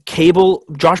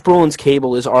 Josh Brolin's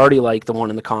Cable is already like the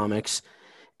one in the comics,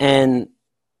 and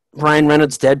Ryan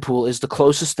Reynolds' Deadpool is the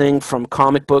closest thing from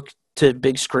comic book to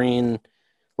big screen,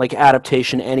 like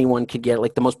adaptation anyone could get,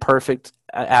 like the most perfect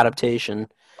adaptation.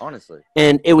 Honestly.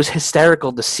 And it was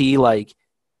hysterical to see like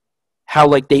how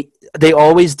like they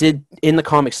always did in the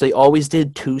comics. They always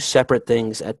did two separate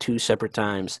things at two separate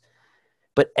times,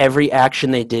 but every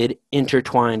action they did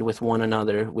intertwined with one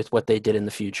another with what they did in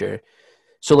the future.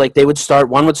 So like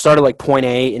one would start at like point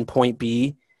A and point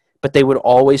B, but they would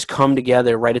always come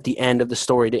together right at the end of the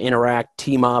story to interact,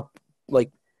 team up,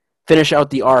 like finish out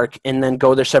the arc, and then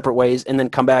go their separate ways, and then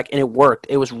come back, and it worked.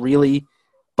 It was really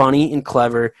funny and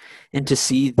clever, and to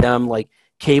see them like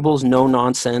Cable's no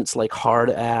nonsense, like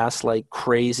hard ass, like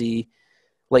crazy,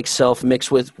 like self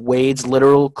mixed with Wade's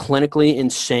literal clinically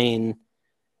insane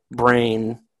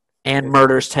brain and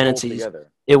murderous tendencies.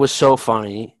 It was so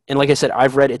funny. And like I said,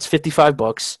 it's 55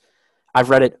 books.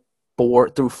 I've read it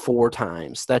four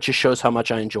times. That just shows how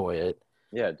much I enjoy it.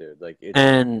 Yeah, dude. Like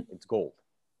it's gold.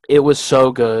 It was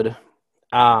so good.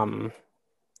 I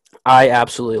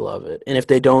absolutely love it. And if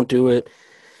they don't do it,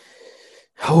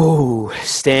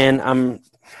 Stan,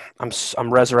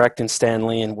 I'm resurrecting Stan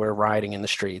Lee and we're riding in the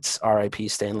streets. R.I.P.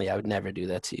 Stan Lee. I would never do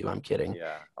that to you. I'm kidding.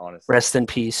 Yeah, honestly. Rest in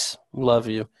peace. Love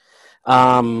you.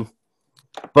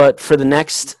 But for the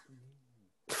next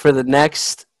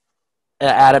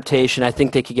adaptation, I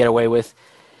think they could get away with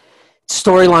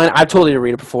storyline. I've told you to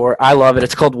read it before. I love it.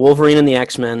 It's called Wolverine and the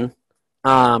X-Men.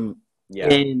 And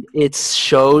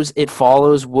it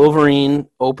follows Wolverine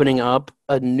opening up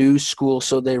a new school.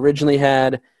 So they originally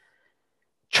had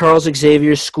Charles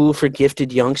Xavier's School for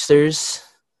Gifted Youngsters,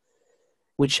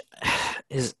 which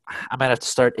is, I might have to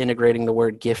start integrating the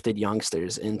word gifted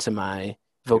youngsters into my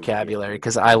vocabulary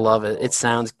because I love it. It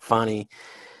sounds funny.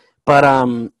 But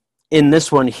in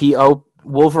this one,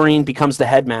 Wolverine becomes the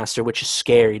headmaster, which is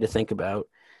scary to think about.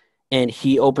 And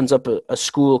he opens up a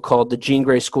school called the Jean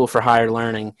Grey School for Higher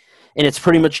Learning. And it's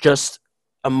pretty much just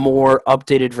a more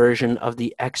updated version of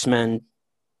the X-Men,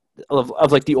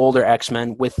 of like the older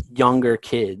X-Men with younger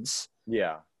kids.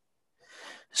 Yeah.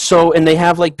 So, and they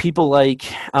have like people like,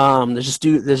 there's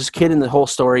this kid in the whole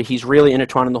story. He's really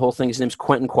intertwined in the whole thing. His name's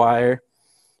Quentin Quire,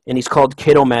 and he's called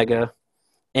Kid Omega,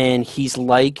 and he's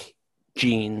like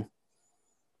Jean,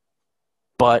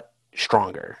 but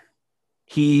stronger.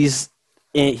 He's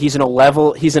an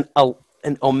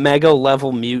Omega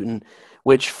level mutant,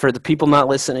 which for the people not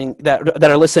listening that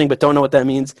are listening but don't know what that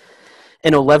means,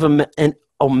 an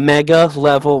Omega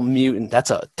level mutant.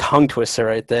 That's a tongue twister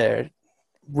right there.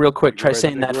 Real quick, try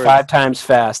saying that 5 times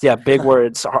fast. Yeah, big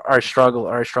words are a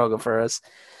struggle for us.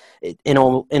 An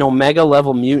Omega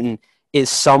level mutant is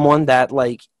someone that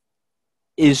like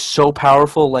is so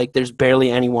powerful, like there's barely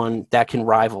anyone that can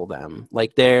rival them.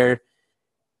 Like they're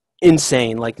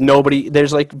insane. Like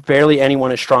there's like barely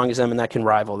anyone as strong as them and that can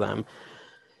rival them.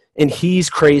 And he's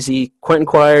crazy. Quentin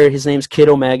Quire, his name's Kid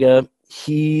Omega.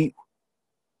 He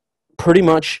pretty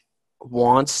much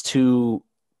wants to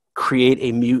create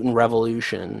a mutant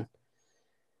revolution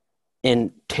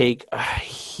and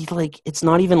it's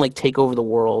not even like take over the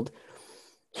world.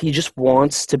 He just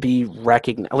wants to be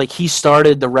recognized. Like he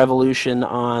started the revolution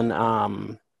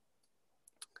on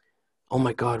oh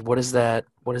my god, what is that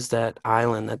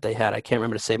island that they had? I can't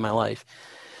remember to save my life.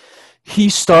 He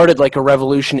started like a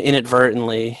revolution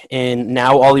inadvertently, and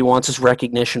now all he wants is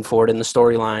recognition for it in the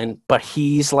storyline. But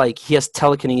he has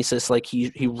telekinesis, like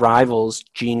he rivals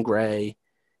Jean Grey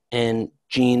and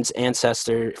Jean's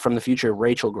ancestor from the future,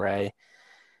 Rachel Grey,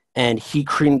 and he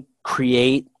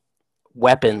create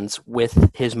weapons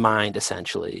with his mind,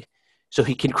 essentially. So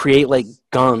he can create like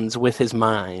guns with his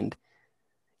mind.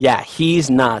 Yeah, he's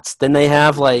nuts. Then they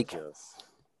have like,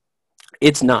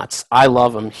 it's nuts. I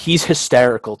love him. He's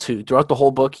hysterical too. Throughout the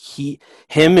whole book,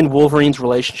 him and Wolverine's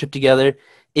relationship together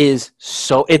is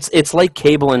so, it's like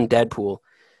Cable and Deadpool.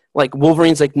 Like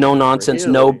Wolverine's like no nonsense,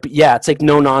 Really? it's like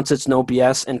no nonsense, no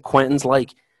BS, and Quentin's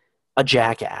like a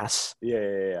jackass.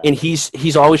 Yeah. And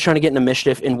he's always trying to get into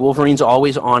mischief, and Wolverine's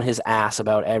always on his ass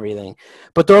about everything.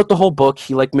 But throughout the whole book,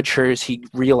 he like matures. He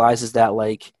realizes that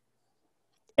like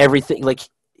everything, like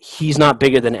he's not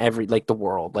bigger than the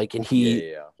world. Like, and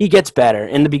he gets better.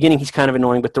 In the beginning, he's kind of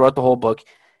annoying, but throughout the whole book,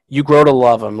 you grow to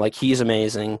love him. Like, he's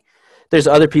amazing. There's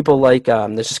other people like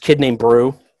there's this kid named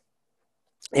Brew,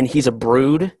 and he's a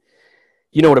brood.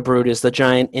 You know what a brood is? The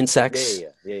giant insects.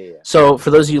 Yeah. So for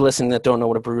those of you listening that don't know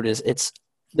what a brood is,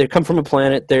 they come from a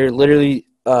planet. They're literally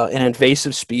an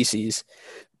invasive species.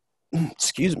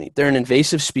 Excuse me. They're an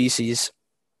invasive species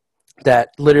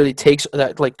that literally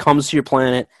comes to your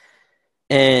planet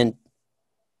and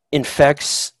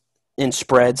infects and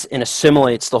spreads and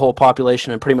assimilates the whole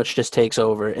population and pretty much just takes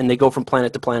over. And they go from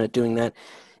planet to planet doing that.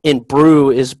 And Brew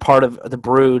is part of the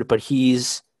brood, but he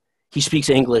speaks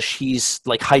English. He's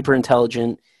like hyper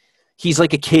intelligent. He's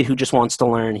like a kid who just wants to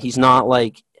learn. He's not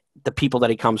like the people that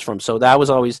he comes from. So he's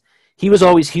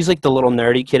like the little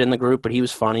nerdy kid in the group, but he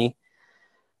was funny.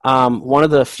 One of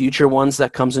the future ones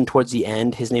that comes in towards the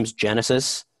end, his name's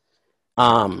Genesis.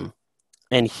 And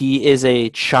he is a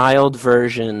child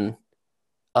version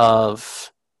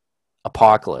of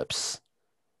Apocalypse,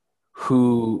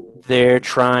 who they're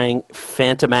trying,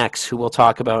 Phantom X, who we'll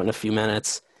talk about in a few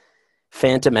minutes.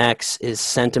 Phantom X is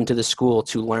sent him to the school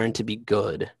to learn to be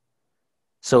good.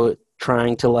 So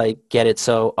trying to like get it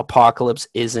so Apocalypse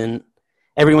isn't,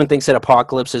 everyone thinks that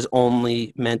Apocalypse is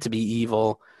only meant to be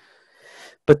evil,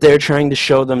 but they're trying to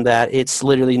show them that it's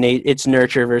literally it's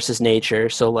nurture versus nature.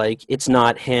 So like it's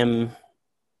not him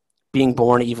being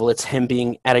born evil, it's him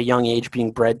being at a young age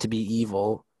being bred to be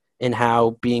evil, and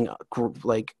how being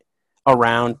like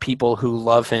around people who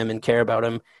love him and care about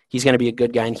him, he's going to be a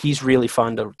good guy. And he's really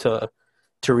fun to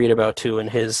read about too, and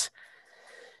his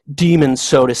demons,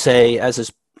 so to say, as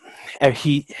his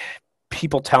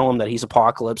people tell him that he's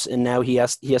Apocalypse, and now he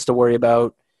has to worry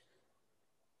about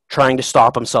trying to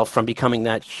stop himself from becoming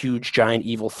that huge giant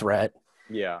evil threat.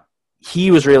 Yeah.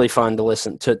 He was really fun to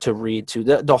listen to read to.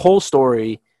 The whole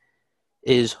story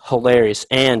is hilarious.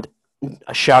 And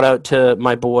a shout out to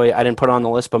my boy, I didn't put it on the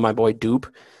list, but my boy Dupe.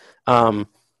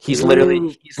 He's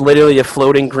literally a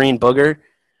floating green booger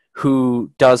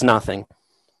who does nothing.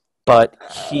 But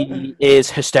he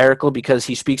is hysterical because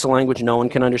he speaks a language no one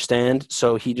can understand.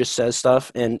 So he just says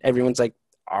stuff, and everyone's like,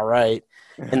 all right.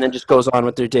 And then just goes on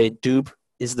with their day. Dupe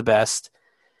is the best.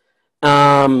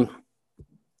 Now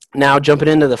jumping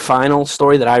into the final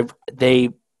story that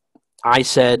I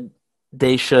said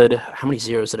they should, how many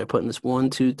zeros did I put in this?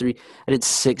 1, 2, 3. I did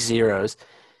 6 zeros.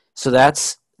 So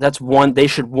that's one. They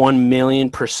should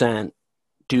 1,000,000%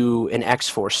 do an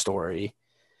X-Force story.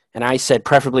 And I said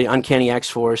preferably Uncanny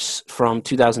X-Force from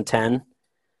 2010.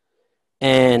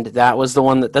 And that's the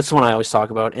one I always talk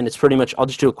about. And it's pretty much, I'll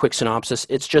just do a quick synopsis.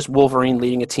 It's just Wolverine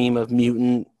leading a team of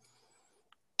mutant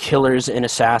killers and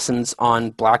assassins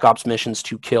on Black Ops missions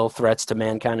to kill threats to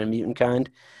mankind and mutant kind.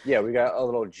 Yeah, we got a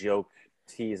little joke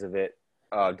tease of it.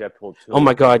 Deadpool 2. Oh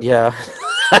my God, yeah.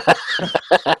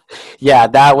 Yeah,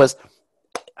 that was,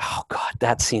 oh God,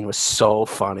 that scene was so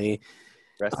funny.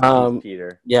 Rest in peace,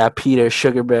 Peter. Yeah, Peter,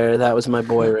 Sugar Bear, that was my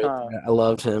boy right there. I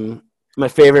loved him. My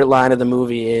favorite line of the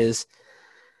movie is,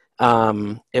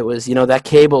 it was, that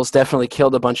Cable's definitely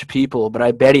killed a bunch of people, but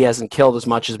I bet he hasn't killed as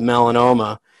much as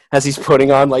melanoma, as he's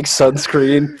putting on like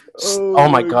sunscreen. Oh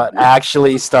my God, I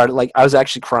actually started, like, I was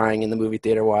actually crying in the movie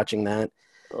theater watching that.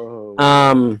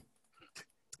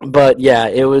 But yeah,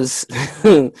 it was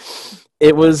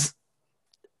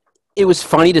it was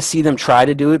funny to see them try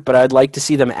to do it, but I'd like to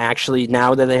see them actually,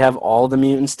 now that they have all the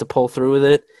mutants, to pull through with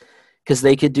it, because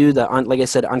they could do like I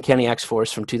said, Uncanny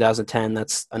X-Force from 2010.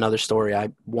 That's another story I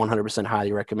 100%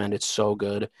 highly recommend. It's so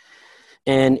good.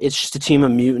 And it's just a team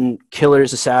of mutant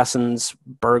killers, assassins,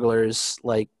 burglars,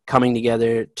 like coming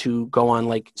together to go on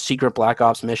like secret Black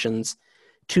Ops missions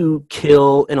to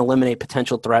kill and eliminate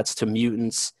potential threats to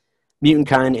mutants, mutant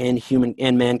kind and human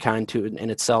and mankind too in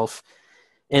itself.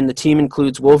 And the team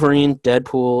includes Wolverine,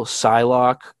 Deadpool,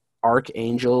 Psylocke,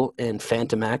 Archangel, and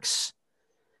Phantom X.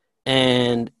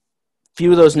 And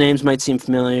few of those names might seem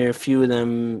familiar. A few of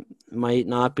them might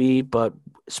not be, but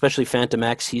especially Phantom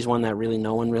X, he's one that really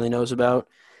no one really knows about.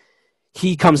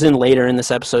 He comes in later in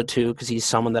this episode too, because he's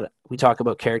someone that we talk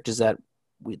about characters that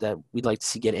we'd like to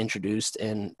see get introduced.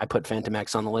 And I put Phantom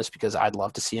X on the list because I'd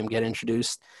love to see him get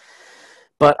introduced.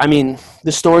 But I mean, the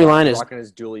storyline is rocking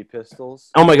his dually pistols.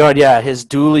 Oh my God, yeah, his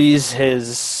dualies,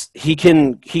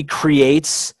 he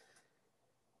creates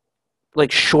like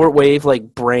shortwave,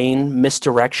 like brain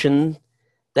misdirection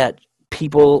that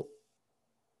people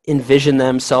envision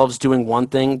themselves doing one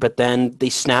thing, but then they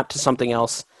snap to something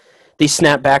else. they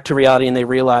snap back to reality and they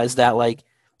realize that like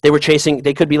they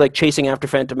could be like chasing after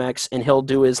Phantom X, and he'll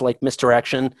do his like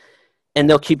misdirection, and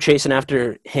they'll keep chasing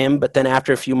after him, but then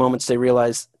after a few moments they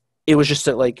realize it was just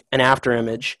like an after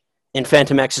image, and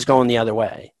Phantom X is going the other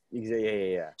way.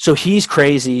 Yeah. So he's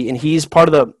crazy, and he's part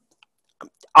of the.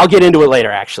 I'll get into it later.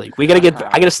 Actually, I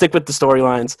got to stick with the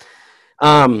storylines.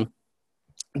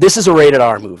 This is a rated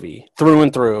R movie through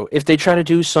and through. If they try to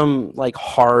do some like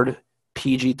hard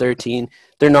PG-13,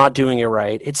 they're not doing it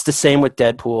right. It's the same with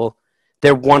Deadpool.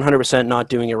 They're 100% not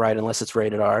doing it right unless it's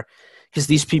rated R, because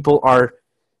these people are,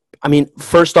 I mean,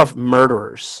 first off,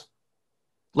 murderers.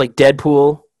 Like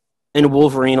Deadpool and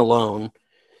Wolverine alone.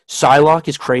 Psylocke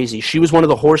is crazy. She was one of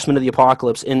the Horsemen of the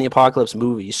Apocalypse in the Apocalypse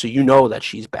movies, so you know that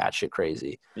she's batshit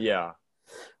crazy. Yeah.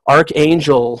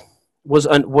 Archangel was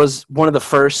one of the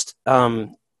first.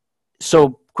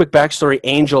 So, quick backstory: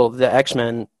 Angel, the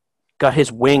X-Men, got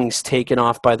his wings taken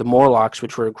off by the Morlocks,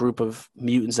 which were a group of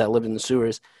mutants that lived in the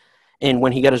sewers. And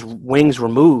when he got his wings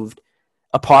removed,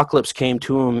 Apocalypse came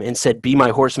to him and said, "Be my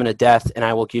Horseman of Death, and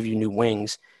I will give you new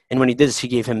wings." And when he did this, he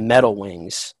gave him metal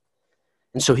wings.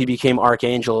 And so he became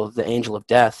Archangel, the Angel of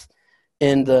Death.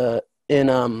 In the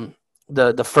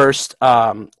first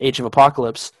Age of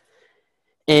Apocalypse,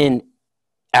 and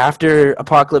after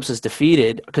Apocalypse is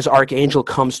defeated, because Archangel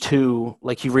comes to,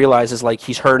 like, he realizes like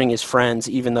he's hurting his friends,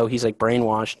 even though he's like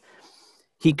brainwashed.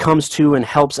 He comes to and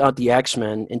helps out the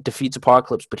X-Men and defeats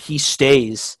Apocalypse, but he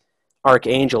stays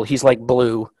Archangel. He's like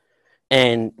blue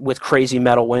and with crazy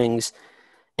metal wings.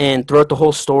 And throughout the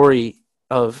whole story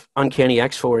of Uncanny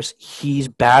X-Force, he's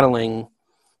battling.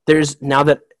 Now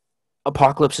that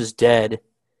Apocalypse is dead,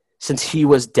 since he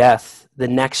was Death, the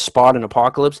next spot in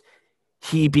Apocalypse,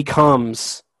 he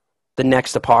becomes the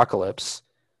next Apocalypse.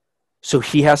 So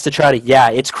he has to try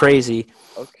to, it's crazy.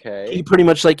 Okay. He pretty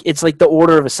much it's like the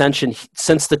order of ascension.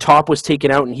 Since the top was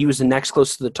taken out and he was the next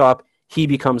closest to the top, he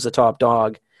becomes the top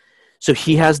dog. So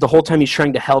he has, the whole time he's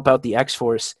trying to help out the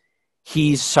X-Force,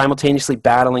 he's simultaneously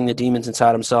battling the demons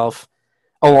inside himself,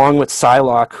 along with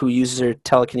Psylocke, who uses her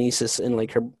telekinesis and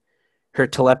like her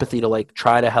telepathy to like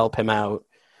try to help him out.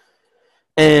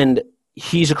 And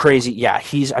he's a crazy,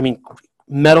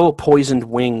 metal poisoned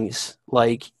wings,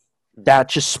 like that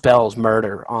just spells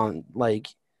murder on like,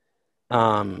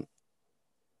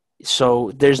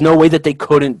 so there's no way that they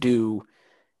couldn't do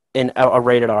a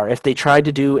rated R. If they tried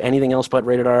to do anything else but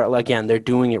rated R, again, they're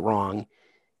doing it wrong.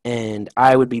 And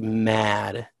I would be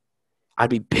mad. I'd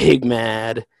be big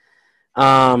mad.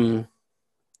 And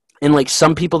like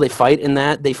some people they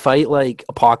fight like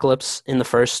Apocalypse in the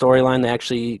first storyline. They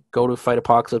actually go to fight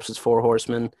Apocalypse as 4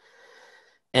 horsemen.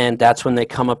 And that's when they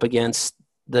come up against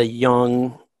the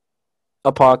young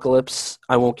Apocalypse.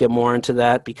 I won't get more into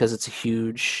that because it's a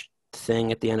huge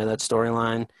thing at the end of that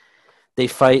storyline. They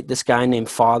fight this guy named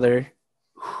Father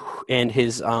and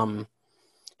his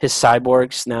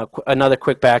cyborgs. Now, another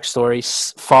quick backstory.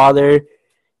 Father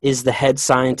is the head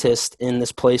scientist in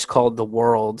this place called The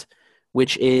World,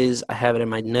 which is, I have it in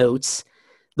my notes,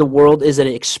 The World is an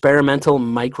experimental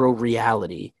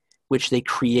micro-reality, which they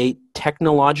create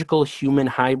technological human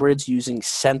hybrids using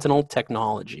Sentinel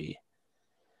technology.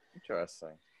 Interesting.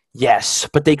 Yes,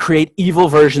 but they create evil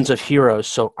versions of heroes,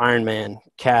 so Iron Man,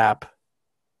 Cap,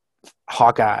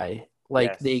 Hawkeye.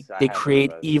 Like, Yes, they I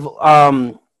create have those. evil...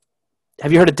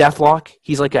 have you heard of Deathlock?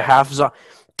 He's like a half...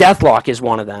 Deathlock is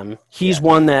one of them. He's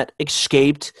one that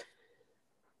escaped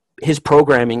his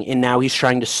programming, and now he's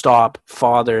trying to stop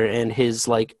Father and his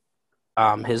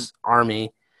his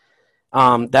army.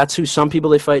 That's who some people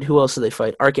they fight. Who else do they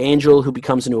fight? Archangel, who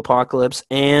becomes a new Apocalypse,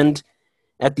 and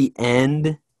at the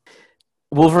end,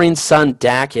 Wolverine's son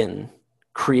Daken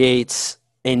creates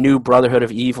a new Brotherhood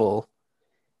of Evil,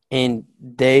 and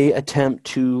they attempt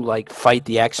to like fight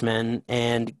the X-Men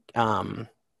and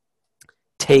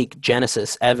take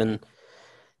Genesis, Evan,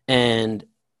 and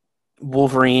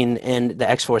Wolverine and the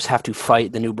X-Force have to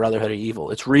fight the new Brotherhood of Evil.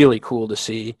 It's really cool to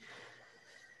see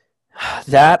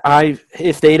that.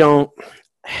 If they don't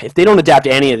adapt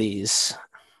any of these,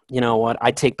 you know what?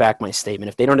 I take back my statement.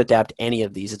 If they don't adapt any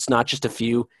of these, it's not just a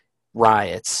few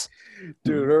riots.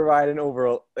 Dude, we're riding over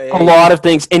A lot of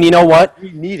things. And you know what? We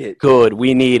need it. Good.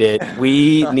 We need it.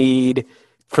 We need,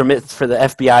 for the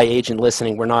FBI agent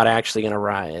listening, we're not actually going to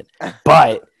riot.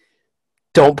 But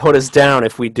don't put us down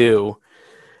if we do.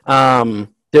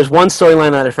 There's one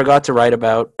storyline that I forgot to write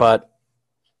about, but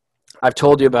I've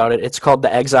told you about it. It's called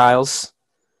The Exiles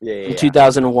in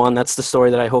 2001. That's the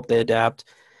story that I hope they adapt.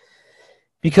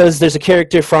 Because there's a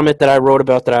character from it that I wrote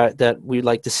about that we'd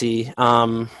like to see.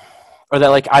 Or that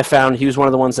like I found, he was one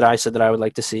of the ones that I said that I would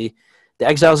like to see. The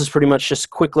Exiles is pretty much just a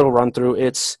quick little run through.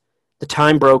 It's the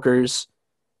Time Brokers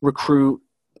recruit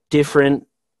different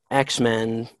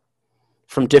X-Men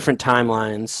from different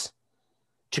timelines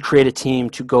to create a team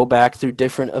to go back through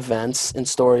different events and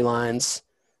storylines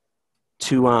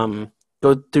to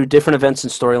go through different events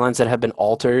and storylines that have been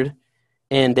altered,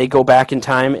 and they go back in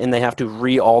time and they have to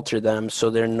re-alter them so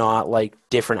they're not like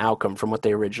different outcome from what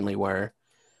they originally were.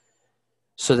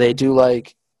 So they do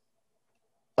like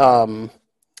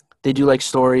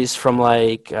stories from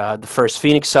like the first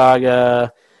Phoenix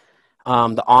Saga,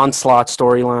 the Onslaught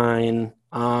storyline.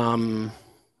 God,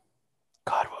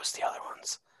 what was the other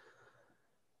ones?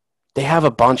 They have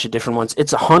a bunch of different ones.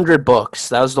 It's 100 books.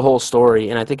 That was the whole story,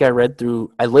 and I think I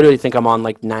literally think I'm on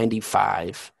like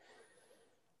 95.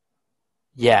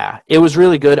 Yeah, it was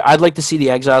really good. I'd like to see the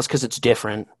Exiles because it's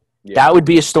different. Yeah. That would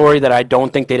be a story that I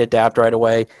don't think they'd adapt right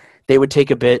away. They would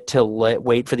take a bit to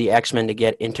wait for the X-Men to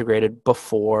get integrated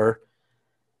before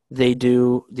they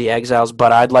do the Exiles,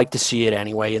 but I'd like to see it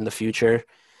anyway in the future.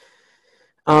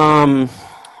 And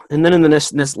then in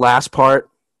this last part,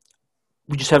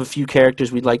 we just have a few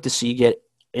characters we'd like to see get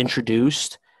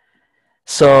introduced.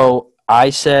 So I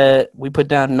said we put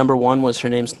down number 1 was her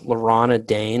name's Lorana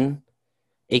Dane,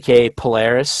 a.k.a.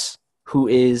 Polaris, who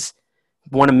is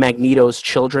one of Magneto's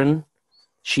children.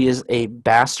 She is a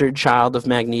bastard child of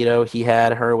Magneto. He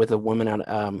had her with a woman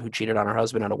who cheated on her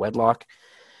husband out of wedlock.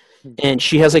 And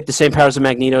she has like the same powers of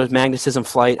Magneto: magnetism,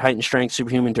 flight, heightened strength,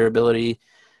 superhuman durability.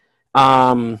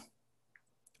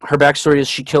 Her backstory is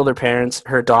she killed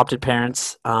her adopted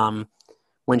parents,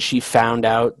 when she found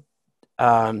out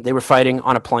they were fighting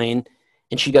on a plane,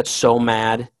 and she got so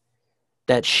mad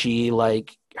that she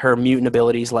like her mutant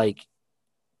abilities like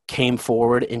came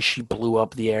forward and she blew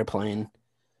up the airplane.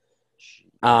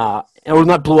 Or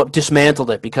not blew up,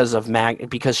 dismantled it because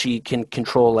she can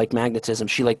control like magnetism.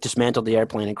 She like dismantled the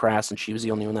airplane and crashed, and she was the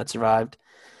only one that survived.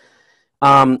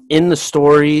 In the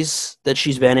stories that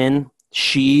she's been in,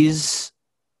 she's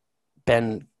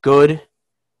been good,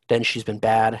 then she's been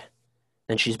bad,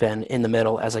 then she's been in the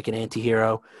middle as like an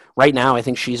anti-hero. Right now, I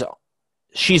think she's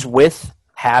with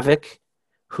Havoc,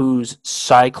 who's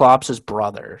Cyclops'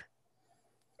 brother.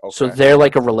 Okay. So they're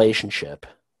like a relationship.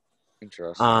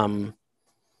 Interesting.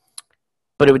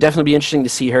 But it would definitely be interesting to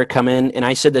see her come in, and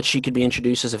I said that she could be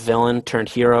introduced as a villain turned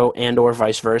hero, and or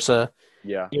vice versa.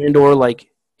 Yeah. And or like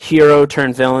hero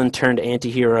turned villain turned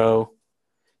anti-hero.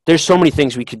 There's so many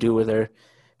things we could do with her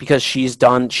because she's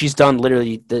done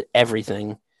literally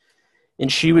everything.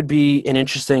 And she would be an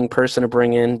interesting person to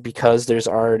bring in because there's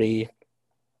already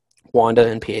Wanda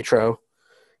and Pietro.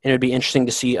 And it would be interesting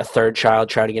to see a third child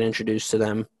try to get introduced to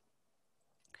them.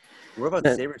 What about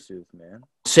Sabretooth, man?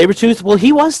 Sabretooth, well,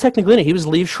 he was technically in it. He was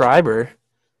Liev Schreiber.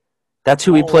 That's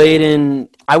who he played in.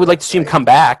 I would like to see him come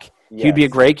back. Yes. He'd be a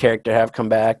great character to have come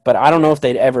back. But I don't know if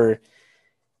they'd ever...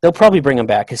 They'll probably bring him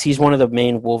back because he's one of the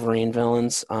main Wolverine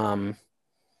villains. I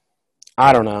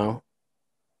don't know.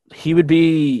 He would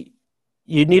be...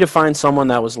 You'd need to find someone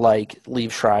that was like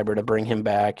Liev Schreiber to bring him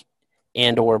back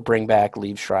and or bring back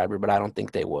Liev Schreiber, but I don't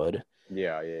think they would.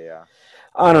 Yeah.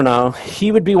 I don't know.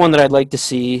 He would be one that I'd like to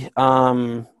see.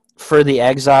 For the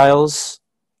Exiles,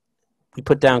 we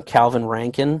put down Calvin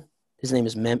Rankin. His name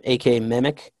is a.k.a.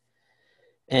 Mimic.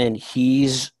 And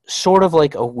he's sort of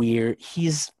like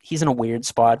he's in a weird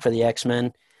spot for the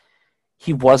X-Men.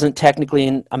 He wasn't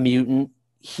technically a mutant.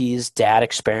 His dad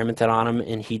experimented on him,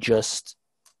 and he just,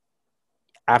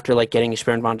 after like getting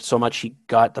experimented on so much, he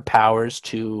got the powers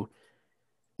to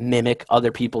mimic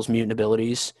other people's mutant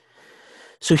abilities.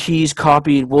 So he's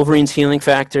copied Wolverine's healing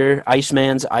factor,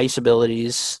 Iceman's ice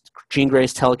abilities, Jean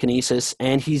Grey's telekinesis,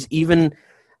 and he's even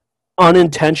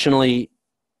unintentionally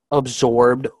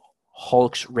absorbed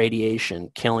Hulk's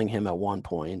radiation, killing him at one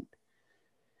point.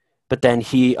 But then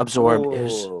he absorbed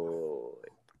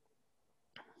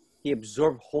He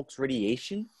absorbed Hulk's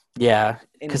radiation? Yeah,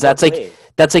 because that's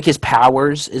like his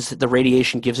powers, is that the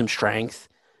radiation gives him strength.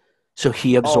 So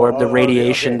he absorbed the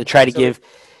radiation to try to give...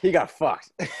 He got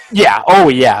fucked.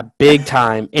 Yeah, big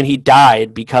time. And he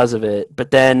died because of it.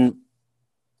 But then,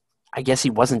 I guess he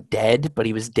wasn't dead, but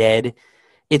he was dead.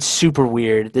 It's super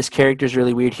weird. This character's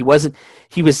really weird. He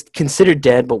was considered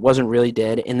dead, but wasn't really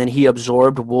dead. And then he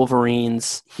absorbed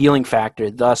Wolverine's healing factor,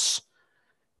 thus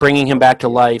bringing him back to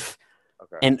life.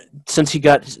 Okay. And since he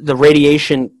got the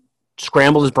radiation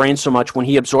scrambled his brain so much, when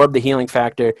he absorbed the healing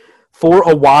factor, for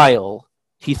a while,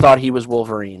 he thought he was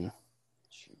Wolverine.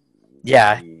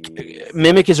 Yeah,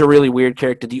 Mimic is a really weird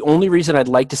character. The only reason I'd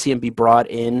like to see him be brought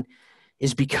in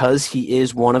is because he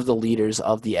is one of the leaders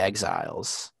of the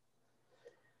Exiles.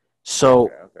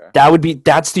 So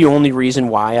that's the only reason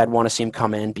why I'd want to see him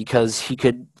come in, because he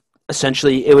could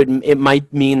essentially, it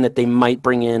might mean that they might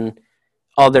bring in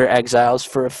other exiles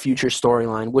for a future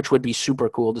storyline, which would be super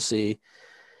cool to see.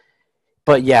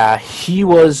 But yeah, he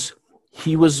was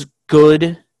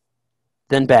good,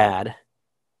 then bad,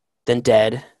 then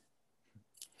dead.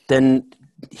 Then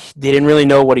they didn't really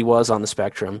know what he was on the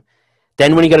spectrum.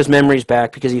 Then when he got his memories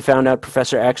back because he found out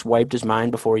Professor X wiped his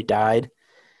mind before he died,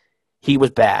 he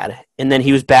was bad. And then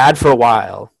he was bad for a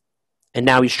while, and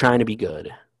now he's trying to be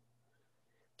good.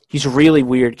 He's a really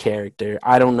weird character.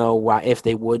 I don't know why if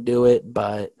they would do it,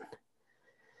 but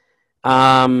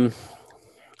I'm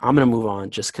gonna move on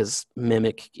just because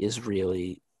Mimic is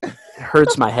really it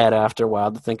hurts my head after a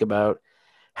while to think about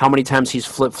how many times he's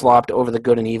flip flopped over the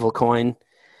good and evil coin.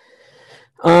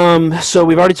 So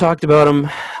we've already talked about him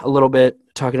a little bit,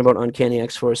 talking about Uncanny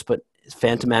X-Force, but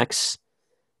Phantom X,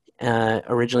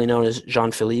 originally known as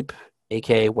Jean-Philippe,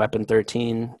 a.k.a. Weapon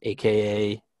 13,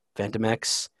 a.k.a. Phantom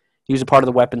X. He was a part of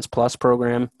the Weapons Plus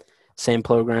program, same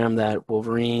program that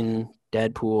Wolverine,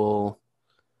 Deadpool,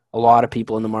 a lot of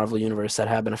people in the Marvel Universe that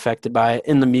have been affected by it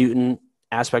in the mutant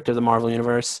aspect of the Marvel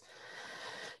Universe.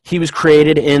 He was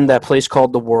created in that place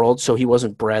called the World, so he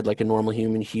wasn't bred like a normal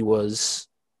human. He was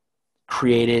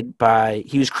created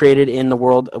in the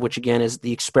World, which again is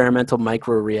the experimental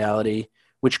micro reality,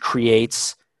 which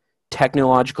creates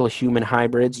technological human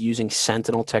hybrids using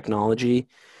Sentinel technology.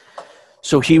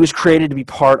 So he was created to be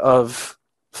part of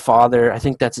Father, I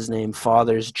think that's his name,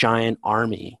 Father's giant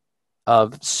army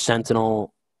of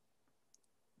Sentinel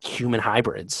human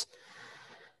hybrids.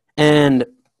 And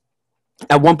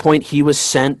at one point he was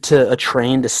sent to a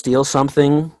train to steal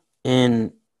something,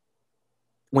 and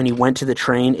when he went to the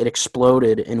train, it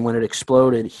exploded, and when it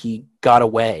exploded, he got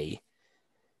away.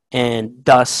 And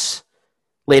thus,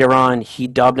 later on, he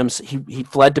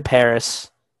fled to Paris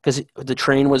because the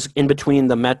train was in between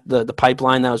the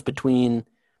pipeline that was between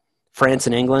France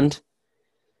and England,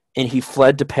 and he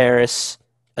fled to Paris,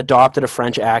 adopted a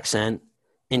French accent,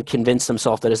 and convinced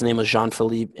himself that his name was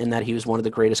Jean-Philippe and that he was one of the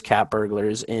greatest cat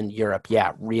burglars in Europe.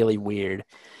 Yeah, really weird.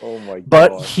 Oh my god.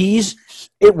 But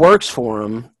it works for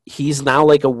him. He's now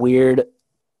like a weird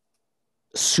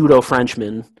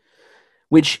pseudo-Frenchman,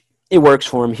 which it works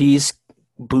for him. He's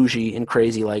bougie and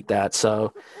crazy like that.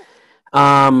 So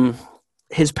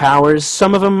his powers,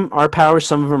 some of them are powers,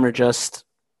 some of them are just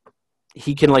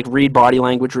he can like read body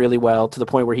language really well to the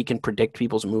point where he can predict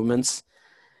people's movements.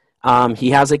 He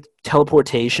has like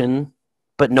teleportation,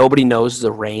 but nobody knows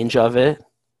the range of it,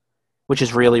 which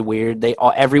is really weird.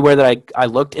 Everywhere that I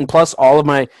looked, and plus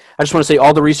I just want to say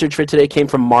all the research for today came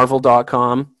from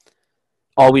Marvel.com.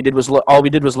 All we did was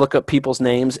look up people's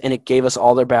names, and it gave us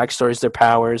all their backstories, their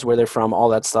powers, where they're from, all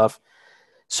that stuff.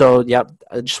 So, yep,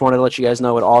 I just wanted to let you guys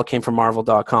know it all came from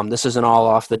Marvel.com. This isn't all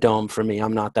off the dome for me.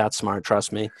 I'm not that smart,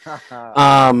 trust me.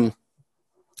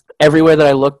 Everywhere that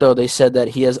I looked, though, they said that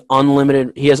he has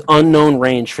unknown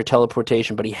range for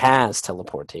teleportation, but he has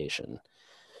teleportation,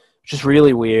 which is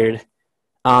really weird.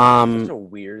 Such a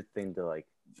weird thing to like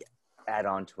add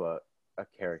on to a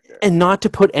character, and not to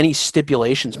put any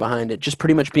stipulations behind it. Just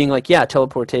pretty much being like, yeah,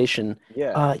 teleportation.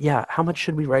 Yeah. Yeah. How much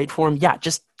should we write for him? Yeah,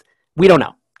 we don't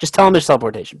know. Just tell him there's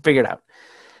teleportation. Figure it out.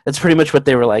 That's pretty much what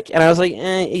they were like. And I was like,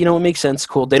 it makes sense.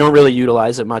 Cool. They don't really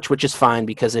utilize it much, which is fine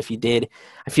because if he did,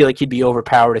 I feel like he'd be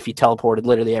overpowered if he teleported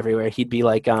literally everywhere. He'd be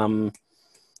like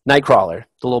Nightcrawler,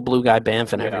 the little blue guy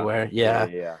bamfing everywhere. Yeah.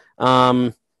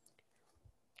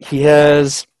 He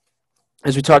has,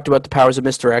 as we talked about, the powers of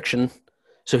misdirection.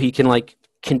 So he can like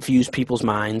confuse people's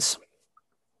minds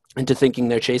into thinking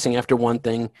they're chasing after one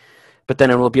thing, but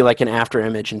then it will be like an after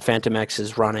image and Phantom X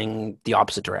is running the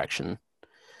opposite direction.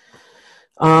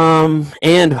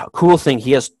 And cool thing,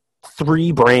 he has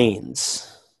 3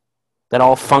 brains that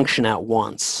all function at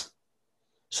once.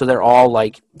 So they're all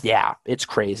like, yeah, it's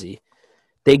crazy.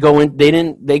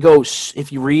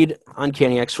 If you read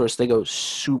Uncanny X-Force, they go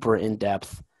super in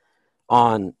depth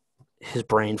on his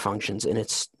brain functions, and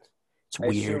it's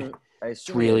weird. It's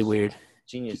really weird.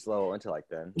 Genius level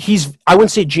intellect then. I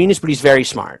wouldn't say genius, but he's very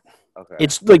smart. Okay.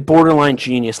 It's like borderline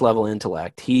genius level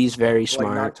intellect. He's very smart.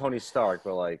 Like not Tony Stark,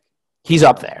 but like he's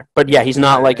up there. But yeah, he's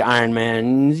not like Iron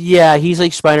Man. Yeah, he's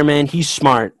like Spider-Man. He's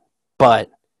smart, but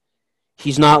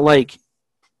he's not like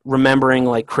remembering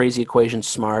like crazy equations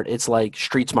smart. It's like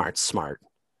street smart. It's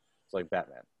like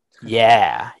Batman.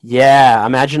 Yeah.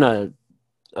 Imagine a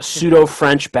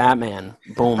pseudo-French Batman.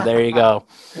 Boom, there you go.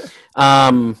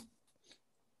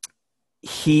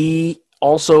 He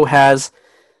also has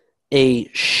a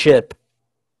ship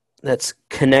that's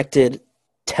connected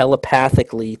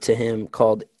telepathically to him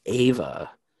called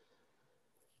Ava.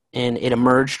 And it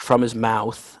emerged from his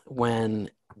mouth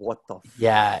when... What the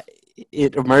Yeah,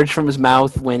 it emerged from his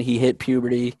mouth when he hit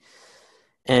puberty.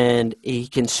 and he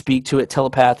can speak to it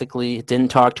telepathically. It didn't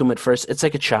talk to him at first. It's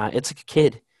like a child. It's like a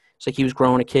kid. It's like he was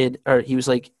growing a kid, or he was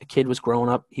like a kid was growing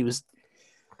up. He was.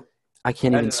 I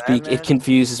can't even Imagine that, speak. It man.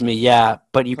 confuses me. Yeah,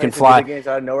 but you can Playing some video fly. games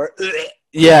out of nowhere.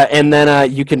 Yeah, and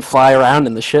then you can fly around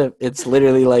in the ship. It's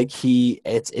literally like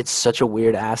It's such a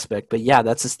weird aspect, but yeah,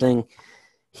 that's his thing.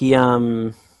 He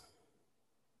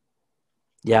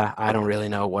Yeah, I don't really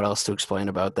know what else to explain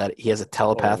about that. He has a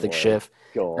telepathic Oh my shift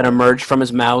that God. emerged from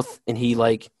his mouth, and he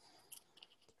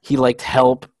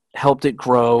helped it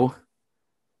grow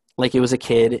like it was a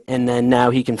kid, and then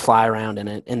now he can fly around in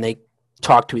it, and they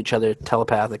talk to each other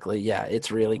telepathically. Yeah,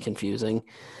 it's really confusing.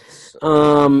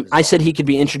 I said he could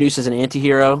be introduced as an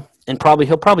anti-hero, and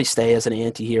he'll probably stay as an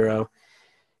anti-hero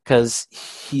because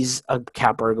he's a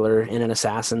cat burglar and an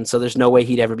assassin, so there's no way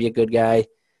he'd ever be a good guy.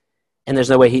 And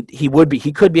there's no way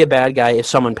he could be a bad guy if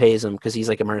someone pays him because he's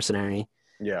like a mercenary.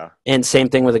 Yeah. And same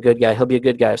thing with a good guy. He'll be a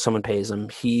good guy if someone pays him.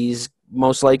 He's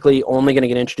most likely only going to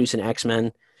get introduced in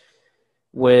X-Men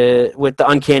with the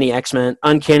Uncanny X-Men,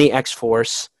 Uncanny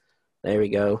X-Force. There we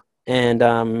go.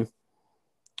 And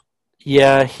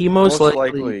yeah, he most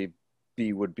likely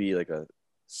would be like a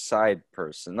side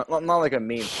person, not like a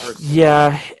main person.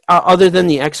 Yeah, other than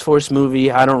the X-Force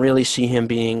movie, I don't really see him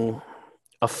being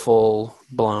a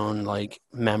full-blown like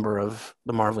member of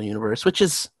the Marvel Universe, which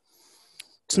is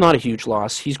it's not a huge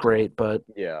loss. He's great, but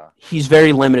Yeah. he's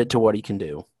very limited to what he can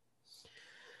do.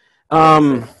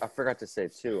 I forgot to say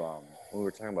too. When we were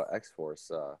talking about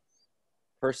X-Force,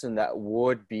 person that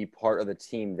would be part of the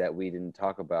team that we didn't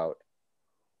talk about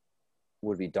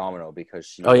would be Domino because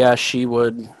she. Oh yeah, she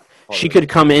would. She could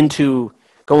come into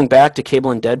going back to Cable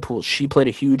and Deadpool. She played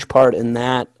a huge part in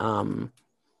that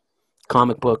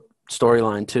comic book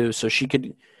storyline too. So she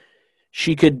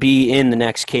could be in the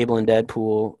next Cable and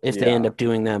Deadpool if they end up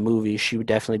doing that movie. She would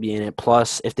definitely be in it.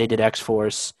 Plus, if they did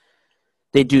X-Force,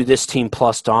 they do this team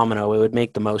plus Domino. It would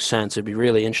make the most sense. It'd be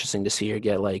really interesting to see her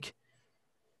get like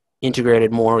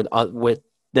integrated more with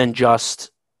than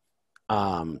just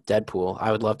Deadpool.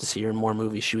 I would love to see her in more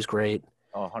movies. She was great.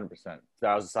 Oh, 100%.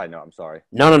 That was a side note. I'm sorry.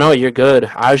 No, you're good.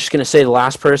 I was just going to say the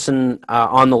last person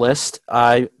on the list.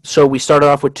 So we started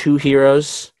off with two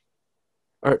heroes.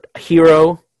 Or a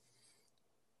hero,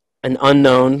 an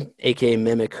unknown, a.k.a.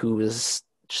 Mimic, who just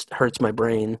hurts my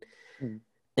brain,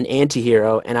 an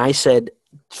anti-hero. And I said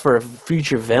for a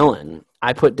future villain,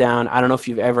 I put down, I don't know if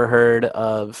you've ever heard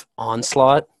of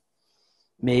Onslaught,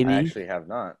 maybe? I actually have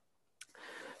not.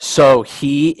 So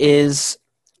he is,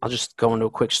 I'll just go into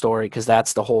a quick story because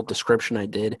that's the whole description I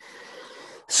did.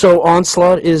 So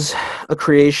Onslaught is a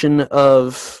creation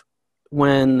of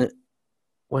when,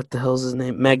 what the hell's his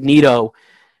name? Magneto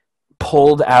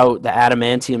pulled out the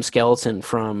adamantium skeleton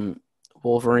from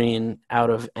Wolverine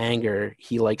out of anger.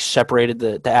 He like separated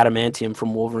the adamantium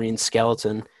from Wolverine's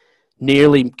skeleton,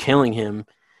 nearly killing him.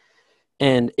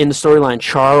 And in the storyline,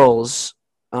 Charles,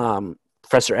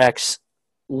 Professor X,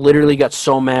 literally got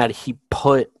so mad he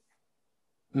put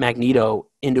Magneto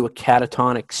into a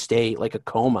catatonic state, like a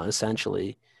coma,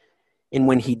 essentially. And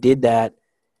when he did that,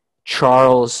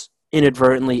 Charles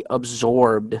inadvertently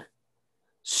absorbed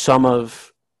some of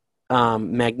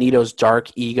Magneto's dark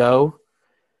ego,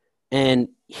 and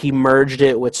he merged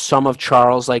it with some of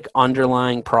Charles' like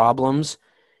underlying problems.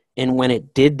 And when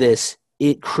it did this,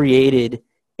 it created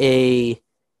a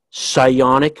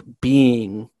psionic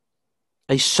being,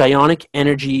 a psionic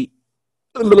energy.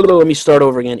 Let me start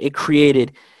over again. It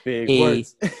created Big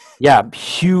words. Yeah,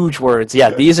 huge words.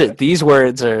 Yeah, these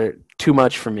words are too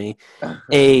much for me.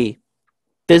 A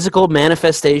physical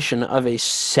manifestation of a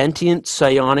sentient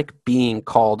psionic being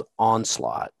called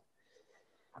Onslaught.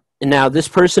 And now this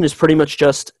person is pretty much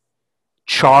just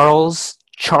Charles.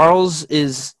 Charles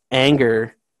is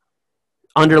anger,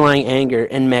 underlying anger,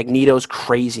 and Magneto's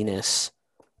craziness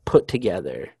put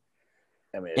together.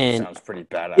 I mean, it sounds pretty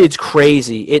badass. It's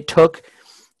crazy. It took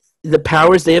the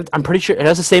powers they have. I'm pretty sure it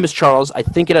has the same as Charles. I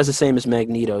think it has the same as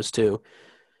Magneto's too.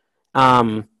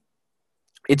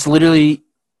 It's literally,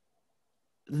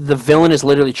 the villain is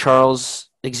literally Charles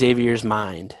Xavier's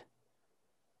mind,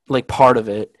 like part of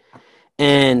it.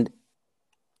 And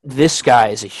this guy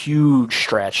is a huge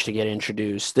stretch to get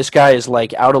introduced. This guy is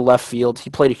like out of left field. He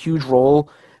played a huge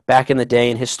role back in the day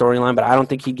in his storyline, but I don't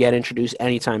think he'd get introduced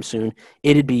anytime soon.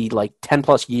 It'd be like 10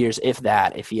 plus years, if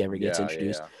that, if he ever gets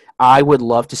introduced. Yeah. I would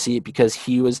love to see it because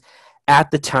he was,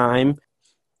 at the time,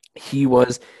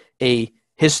 his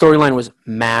storyline was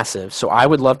massive. So I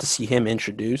would love to see him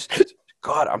introduced.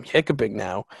 God, I'm hiccuping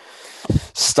now.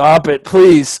 Stop it,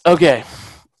 please. Okay.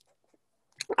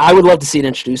 I would love to see it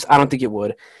introduced. I don't think it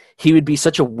would. He would be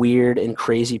such a weird and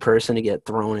crazy person to get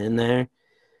thrown in there.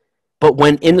 But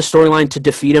when in the storyline to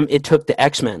defeat him, it took the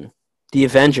X-Men, the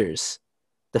Avengers,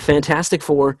 the Fantastic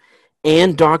Four,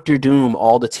 and Doctor Doom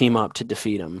all to team up to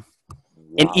defeat him.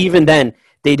 Wow. And even then,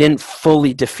 they didn't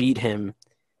fully defeat him.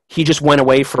 He just went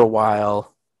away for a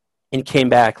while and came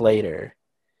back later.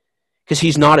 Because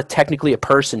he's not technically a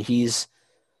person. He's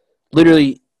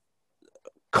literally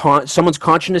someone's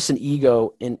consciousness and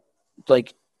ego and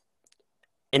like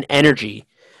an energy.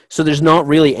 So there's not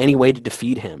really any way to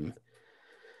defeat him.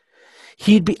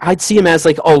 I'd see him as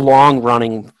like a long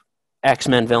running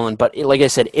X-Men villain, but like I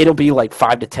said, it'll be like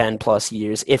 5 to 10 plus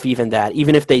years, if even that,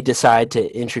 even if they decide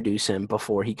to introduce him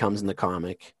before he comes in the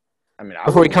comic. I mean,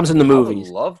 before he comes in the movies.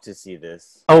 I would love to see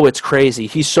this. Oh, it's crazy.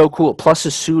 He's so cool. Plus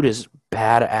his suit is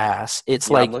badass.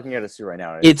 It's like I'm looking at his suit right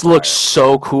now. It looks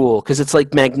so cool because it's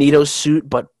like Magneto's suit,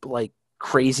 but like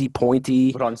crazy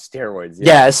pointy. But on steroids.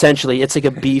 Yeah, essentially, it's like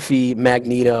a beefy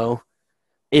Magneto.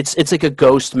 It's like a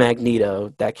ghost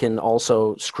Magneto that can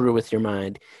also screw with your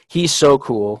mind. He's so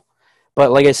cool.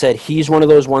 But like I said, he's one of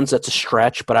those ones that's a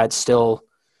stretch, but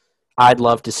I'd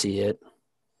love to see it.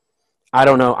 I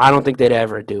don't know. I don't think they'd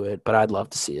ever do it, but I'd love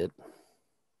to see it.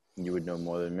 You would know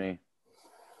more than me.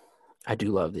 I do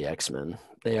love the X-Men.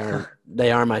 They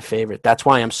are my favorite. That's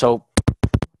why I'm so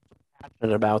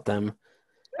passionate about them.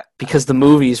 Because the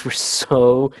movies were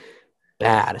so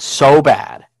bad. So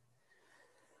bad.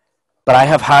 But I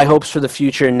have high hopes for the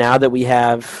future now that we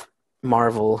have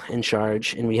Marvel in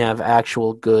charge and we have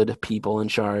actual good people in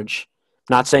charge.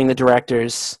 Not saying the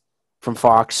directors from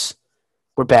Fox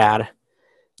were bad.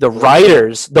 The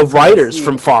writers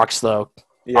from Fox though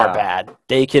are bad.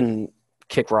 They can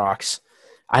kick rocks.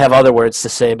 I have other words to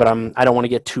say, but I don't want to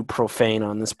get too profane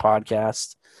on this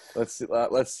podcast.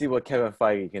 Let's see what Kevin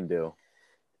Feige can do.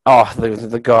 Oh,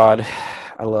 the god.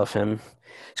 I love him.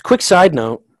 Quick side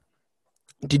note.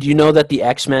 Did you know that the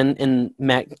X-Men and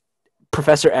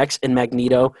Professor X and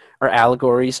Magneto are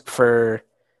allegories for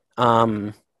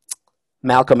Malcolm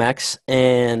X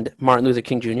and Martin Luther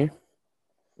King Jr.?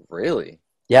 Really?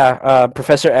 Yeah,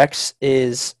 Professor X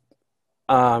is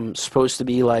supposed to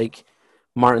be like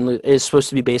is supposed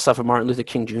to be based off of Martin Luther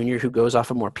King Jr., who goes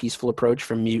off a more peaceful approach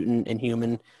for mutant and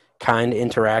human kind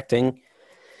interacting.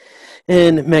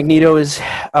 And Magneto is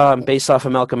based off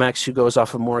of Malcolm X, who goes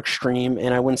off a more extreme,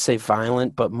 and I wouldn't say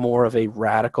violent, but more of a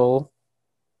radical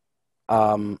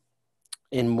and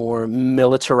more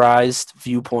militarized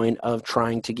viewpoint of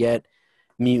trying to get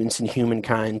mutants and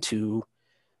humankind to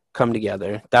come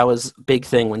together. That was a big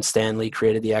thing when Stan Lee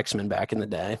created the X-Men back in the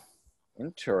day.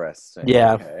 Interesting.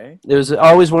 Yeah, okay. It was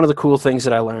always one of the cool things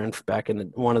that I learned back in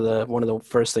one of the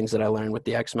first things that I learned with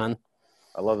the X-Men.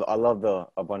 I love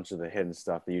a bunch of the hidden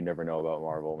stuff that you never know about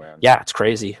Marvel, man. Yeah, it's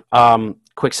crazy.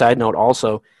 Quick side note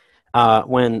also,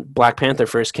 when Black Panther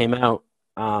first came out,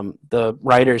 the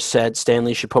writers said Stan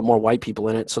Lee should put more white people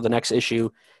in it. So the next issue,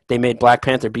 they made Black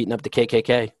Panther beating up the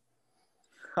KKK.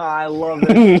 I love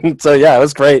it. So yeah, it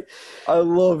was great. I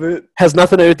love it. Has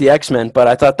nothing to do with the X-Men, but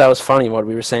I thought that was funny what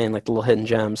we were saying, like the little hidden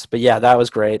gems. But yeah, that was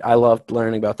great. I loved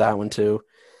learning about that one too.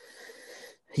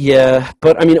 Yeah,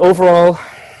 but I mean, overall,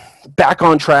 back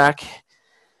on track.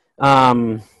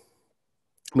 With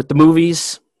the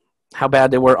movies, how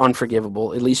bad they were,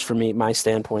 unforgivable. At least for me, my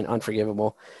standpoint,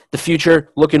 unforgivable. The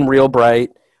future looking real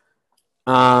bright.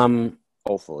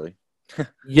 Hopefully.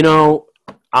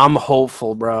 I'm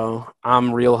hopeful, bro.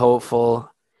 I'm real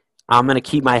hopeful. I'm going to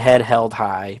keep my head held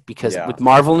high because with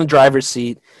Marvel in the driver's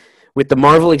seat, with the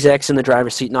Marvel execs in the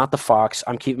driver's seat, not the Fox,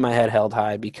 I'm keeping my head held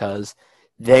high because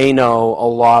they know a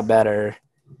lot better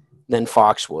than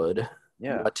Fox would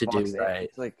what to Fox, do, right?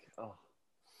 It's like,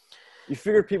 you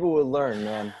figured people would learn,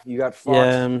 man. You got Fox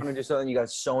trying to do something. You got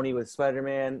Sony with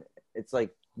Spider-Man. It's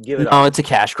like, give it up. No, it's a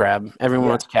cash grab. Everyone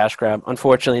wants a cash grab.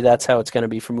 Unfortunately, that's how it's going to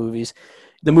be for movies.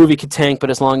 The movie could tank, but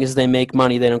as long as they make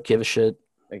money, they don't give a shit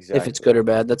if it's good or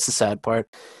bad. That's the sad part.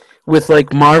 With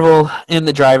like Marvel in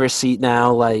the driver's seat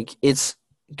now, like it's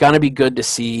going to be good to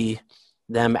see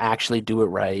them actually do it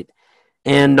right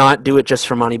and not do it just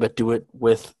for money, but do it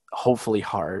with hopefully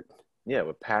heart. Yeah,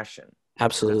 with passion.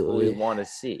 Absolutely. That's what we want to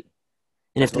see.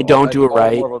 And if they don't do it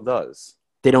right, Marvel does.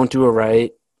 They don't do it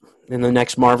right, in the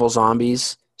next Marvel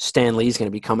Zombies, Stan Lee's going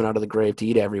to be coming out of the grave to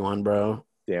eat everyone, bro.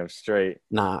 Damn straight.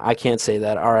 Nah, I can't say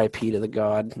that. R.I.P. to the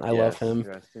god. I love him.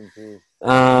 Rest in peace.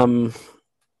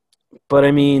 But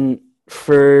I mean,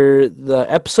 for the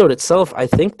episode itself, I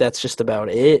think that's just about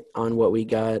it on what we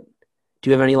got. Do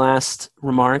you have any last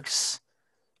remarks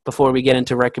before we get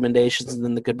into recommendations and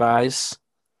then the goodbyes?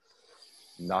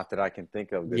 Not that I can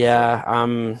think of. Yeah,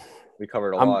 we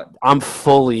covered a lot.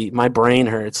 My brain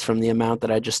hurts from the amount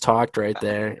that I just talked right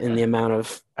there and the amount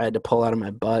of I had to pull out of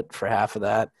my butt for half of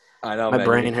that. I know, My man.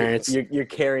 brain hurts. You're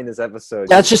carrying this episode.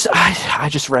 That's just I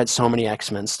just read so many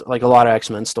X-Men, like a lot of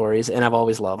X-Men stories, and I've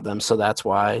always loved them. So that's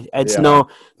why it's Yeah.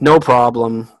 no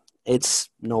problem. It's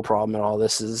no problem at all.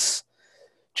 This is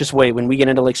just wait when we get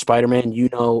into like Spider-Man. You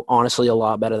know, honestly, a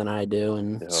lot better than I do,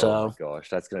 and Oh so my gosh,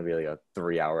 that's gonna be like a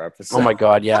 3-hour episode. oh my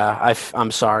god, yeah. I'm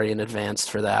sorry in advance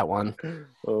for that one.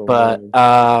 Oh, But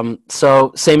man.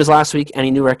 so same as last week.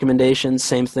 Any new recommendations?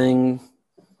 Same thing.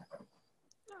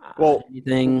 Well,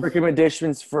 Anything?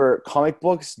 recommendations for comic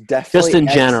books, definitely. Just in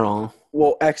general,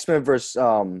 Well, X-Men versus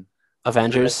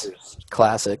Avengers,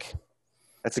 classic.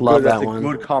 That's Love that's that a one.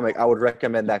 good comic. I would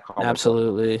recommend that comic.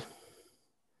 Absolutely.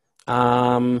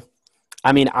 I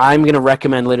mean, I'm gonna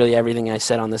recommend literally everything I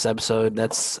said on this episode.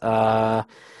 That's the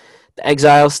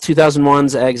Exiles,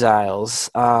 2001's Exiles,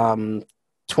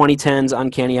 2010's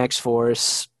Uncanny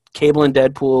X-Force, Cable and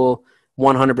Deadpool,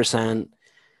 100%.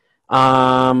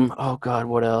 Oh God,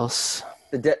 what else?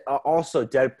 Also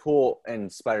Deadpool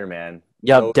and Spider-Man.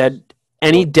 Yep,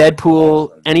 any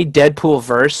Deadpool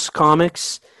verse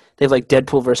comics. They have like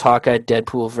Deadpool versus Hawkeye,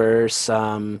 Deadpool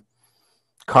versus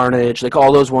Carnage, like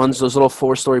all those ones. Those little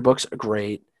 4-story books are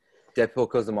great.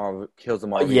 Deadpool kills the Marvel.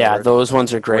 Yeah, Universe. those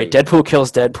ones are great. Deadpool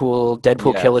kills Deadpool.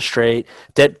 Deadpool Yes. Kill Illustrate.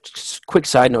 Quick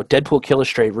side note: Deadpool Kill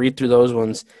Illustrate. Read through those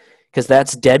ones because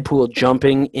that's Deadpool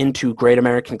jumping into great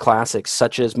American classics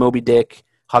such as Moby Dick,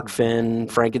 Huck Finn,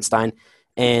 Frankenstein,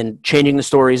 and changing the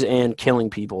stories and killing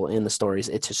people in the stories.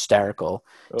 It's hysterical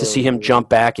to see him jump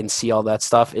back and see all that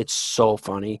stuff. It's so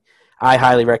funny. I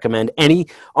highly recommend any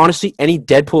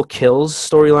Deadpool kills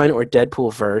storyline or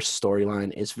Deadpool verse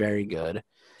storyline is very good.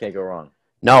 Can't go wrong.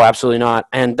 No, absolutely not.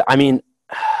 And I mean,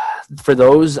 for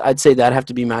those, I'd say that have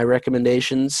to be my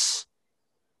recommendations.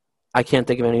 I can't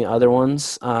think of any other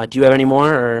ones. Do you have any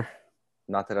more? Or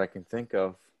Not that I can think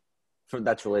of.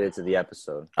 That's related to the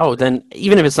episode. oh, then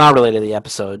even if it's not related to the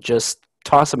episode, just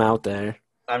toss them out there.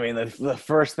 I mean, the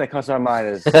first thing that comes to my mind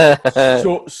is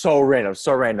so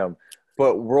random.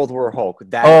 But World War Hulk.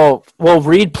 Oh, well,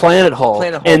 read Planet Hulk,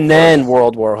 and then first.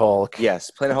 World War Hulk.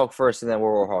 Yes, Planet Hulk first, and then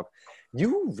World War Hulk.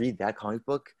 You read that comic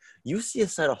book, you see a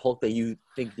side of Hulk that you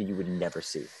think that you would never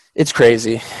see. It's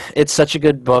crazy. It's such a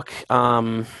good book.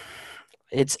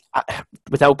 It's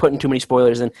without putting too many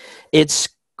spoilers in. It's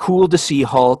cool to see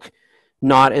Hulk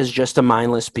not as just a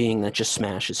mindless being that just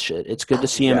smashes shit. It's good to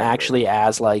see him actually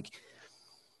as like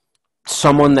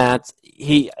someone that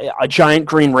a giant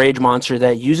green rage monster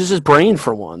that uses his brain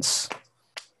for once.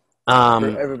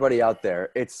 For everybody out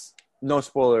there, it's no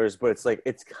spoilers, but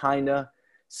it's kind of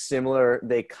similar.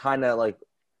 They kind of like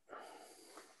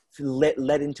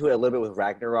led into it a little bit with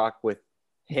Ragnarok with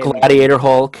him Gladiator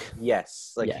Hulk.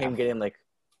 Yes, him getting like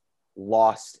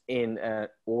lost in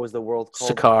what was the world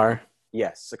called? Sakaar.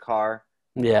 Yes, Sakaar.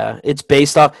 Yeah, it's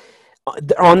based off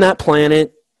on that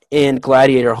planet, and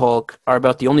Gladiator Hulk are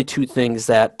about the only two things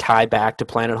that tie back to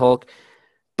Planet Hulk.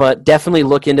 But definitely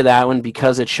look into that one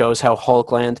because it shows how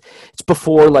Hulkland. It's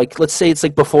before, like, let's say it's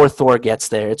like before Thor gets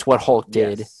there. It's what Hulk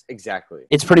did. Yes, exactly.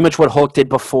 It's pretty much what Hulk did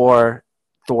before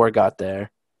Thor got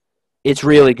there. It's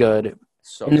really good.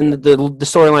 So and then the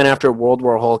storyline after World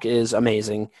War Hulk is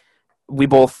amazing. We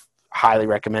both highly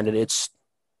recommend it. It's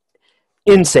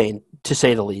insane, to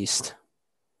say the least.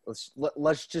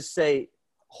 Let's just say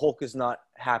Hulk is not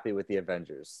happy with the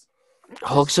Avengers.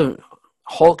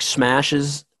 Hulk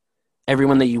smashes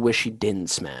everyone that you wish he didn't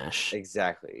smash.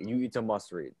 Exactly. It's a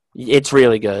must read. It's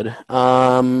really good.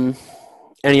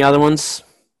 Any other ones?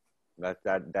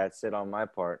 That's it on my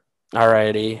part.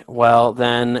 Alrighty. Well,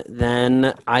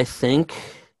 then I think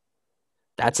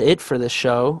that's it for this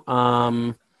show.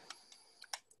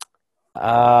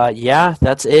 Yeah,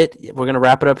 that's it. We're gonna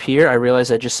wrap it up here. I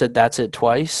realize I just said that's it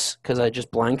twice because I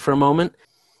just blanked for a moment.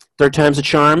 Third time's a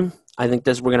charm. I think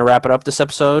we're gonna wrap it up this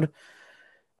episode.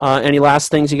 Any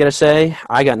last things you gotta say?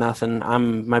 I got nothing.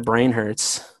 My brain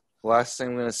hurts. Last thing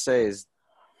I'm gonna say is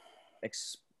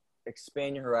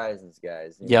expand your horizons,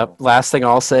 guys. Yep. Last thing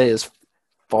I'll say is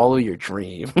follow your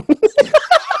dream.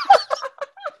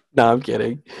 No, I'm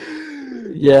kidding.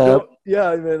 Yeah. So, yeah,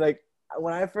 I mean, like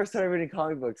when I first started reading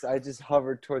comic books, I just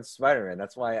hovered towards Spider-Man.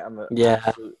 That's why I know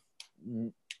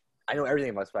everything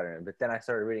about Spider-Man. But then I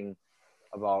started reading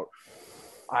about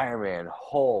Iron Man,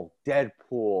 Hulk,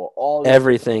 Deadpool, all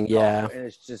everything. Stuff, yeah, and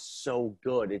it's just so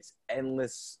good. It's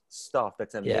endless stuff.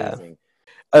 That's amazing.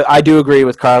 I do agree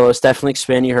with Carlos. Definitely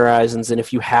expand your horizons, and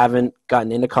if you haven't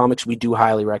gotten into comics, we do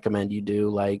highly recommend you do.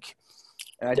 Like,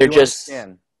 and they're just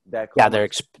that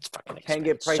it's fucking can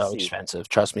get pricey. so expensive.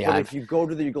 Trust me, but if you go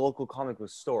to the local comic book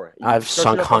store, I've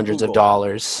sunk hundreds of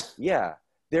dollars. Yeah,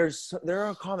 there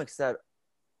are comics that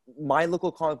my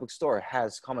local comic book store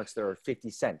has comics that are 50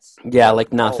 cents. Yeah,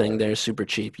 like nothing. $1. They're super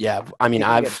cheap. Yeah, I mean, You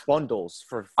can I've get bundles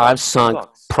for I've sunk $5.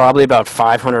 probably about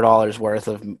 $500 worth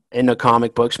of into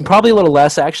comic books, probably a little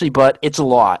less actually, but it's a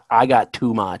lot. I got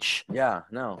too much. Yeah,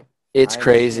 no. It's I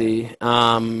crazy.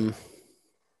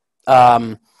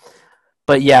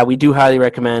 But yeah, we do highly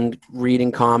recommend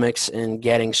reading comics and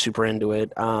getting super into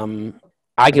it.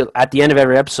 At the end of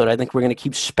every episode, I think we're going to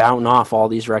keep spouting off all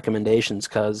these recommendations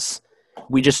because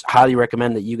we just highly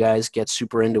recommend that you guys get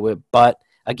super into it. But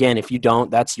again, if you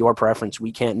don't, that's your preference.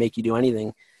 We can't make you do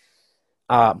anything.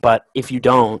 But if you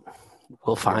don't,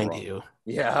 we'll find you.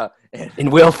 Yeah.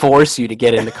 And we'll force you to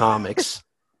get into comics.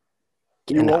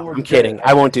 You No, won't I'm regret kidding. it,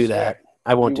 I won't do swear. that.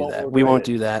 I won't You do that. won't We regret won't it.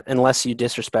 do that unless you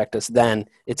disrespect us. Then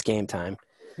it's game time.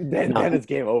 Then it's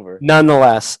game over.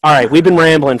 Nonetheless, all right. We've been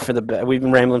rambling for a bit.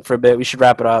 We should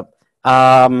wrap it up.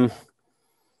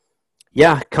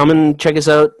 Yeah, come and check us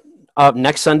out.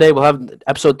 Next Sunday we'll have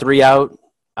episode 3 out.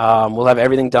 We'll have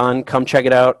everything done. Come check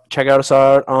it out. Check out us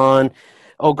out on,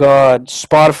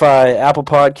 Spotify, Apple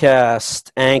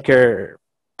Podcast, Anchor,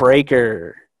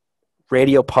 Breaker,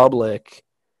 Radio Public.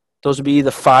 Those would be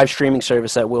the 5 streaming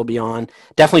service that we'll be on.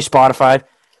 Definitely Spotify.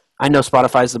 I know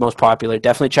Spotify is the most popular.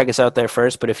 Definitely check us out there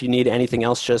first. But if you need anything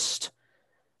else, just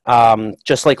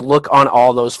look on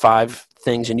all those 5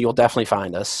 things, and you'll definitely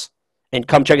find us. And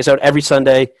come check us out every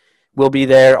Sunday. We'll be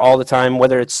there all the time.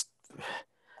 Whether it's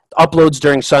uploads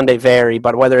during Sunday vary,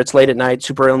 but whether it's late at night,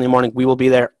 super early in the morning, we will be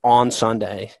there on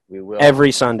Sunday. We will.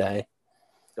 Every Sunday.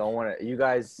 Don't want to. You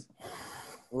guys,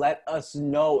 let us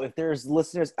know if there's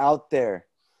listeners out there.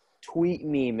 Tweet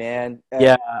me, man.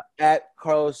 At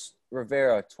Carlos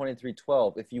Rivera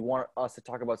 2312 if you want us to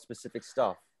talk about specific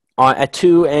stuff. At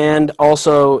 2, and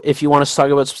also if you want us to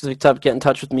talk about specific stuff, get in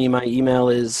touch with me. My email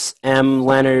is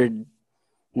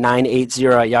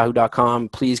mleonard980@yahoo.com.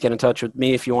 Please get in touch with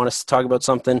me if you want us to talk about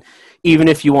something. Even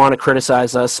if you want to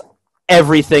criticize us,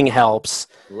 everything helps.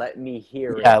 Let me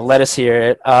hear it. Yeah, let us hear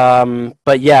it.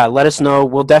 But yeah, let us know.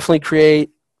 We'll definitely create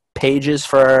pages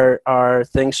for our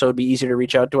thing, so it'd be easier to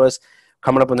reach out to us.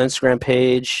 Coming up with an Instagram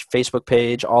page, Facebook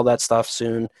page, all that stuff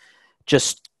soon.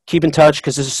 Just keep in touch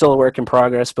because this is still a work in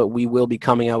progress, but we will be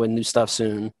coming out with new stuff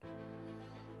soon.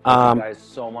 Thank you guys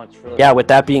so much for listening. Yeah, with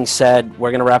that being said,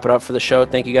 we're going to wrap it up for the show.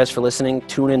 Thank you guys for listening.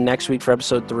 Tune in next week for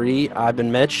episode 3. I've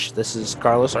been Mitch. This is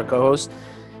Carlos, our co-host.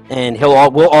 And it'll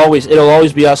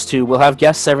always be us two. We'll have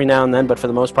guests every now and then, but for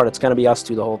the most part, it's going to be us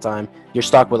two the whole time. You're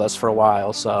stuck with us for a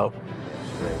while, so...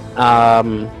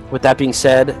 with that being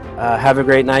said, have a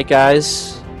great night,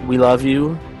 guys. We love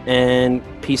you, and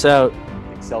peace out.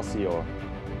 Excelsior.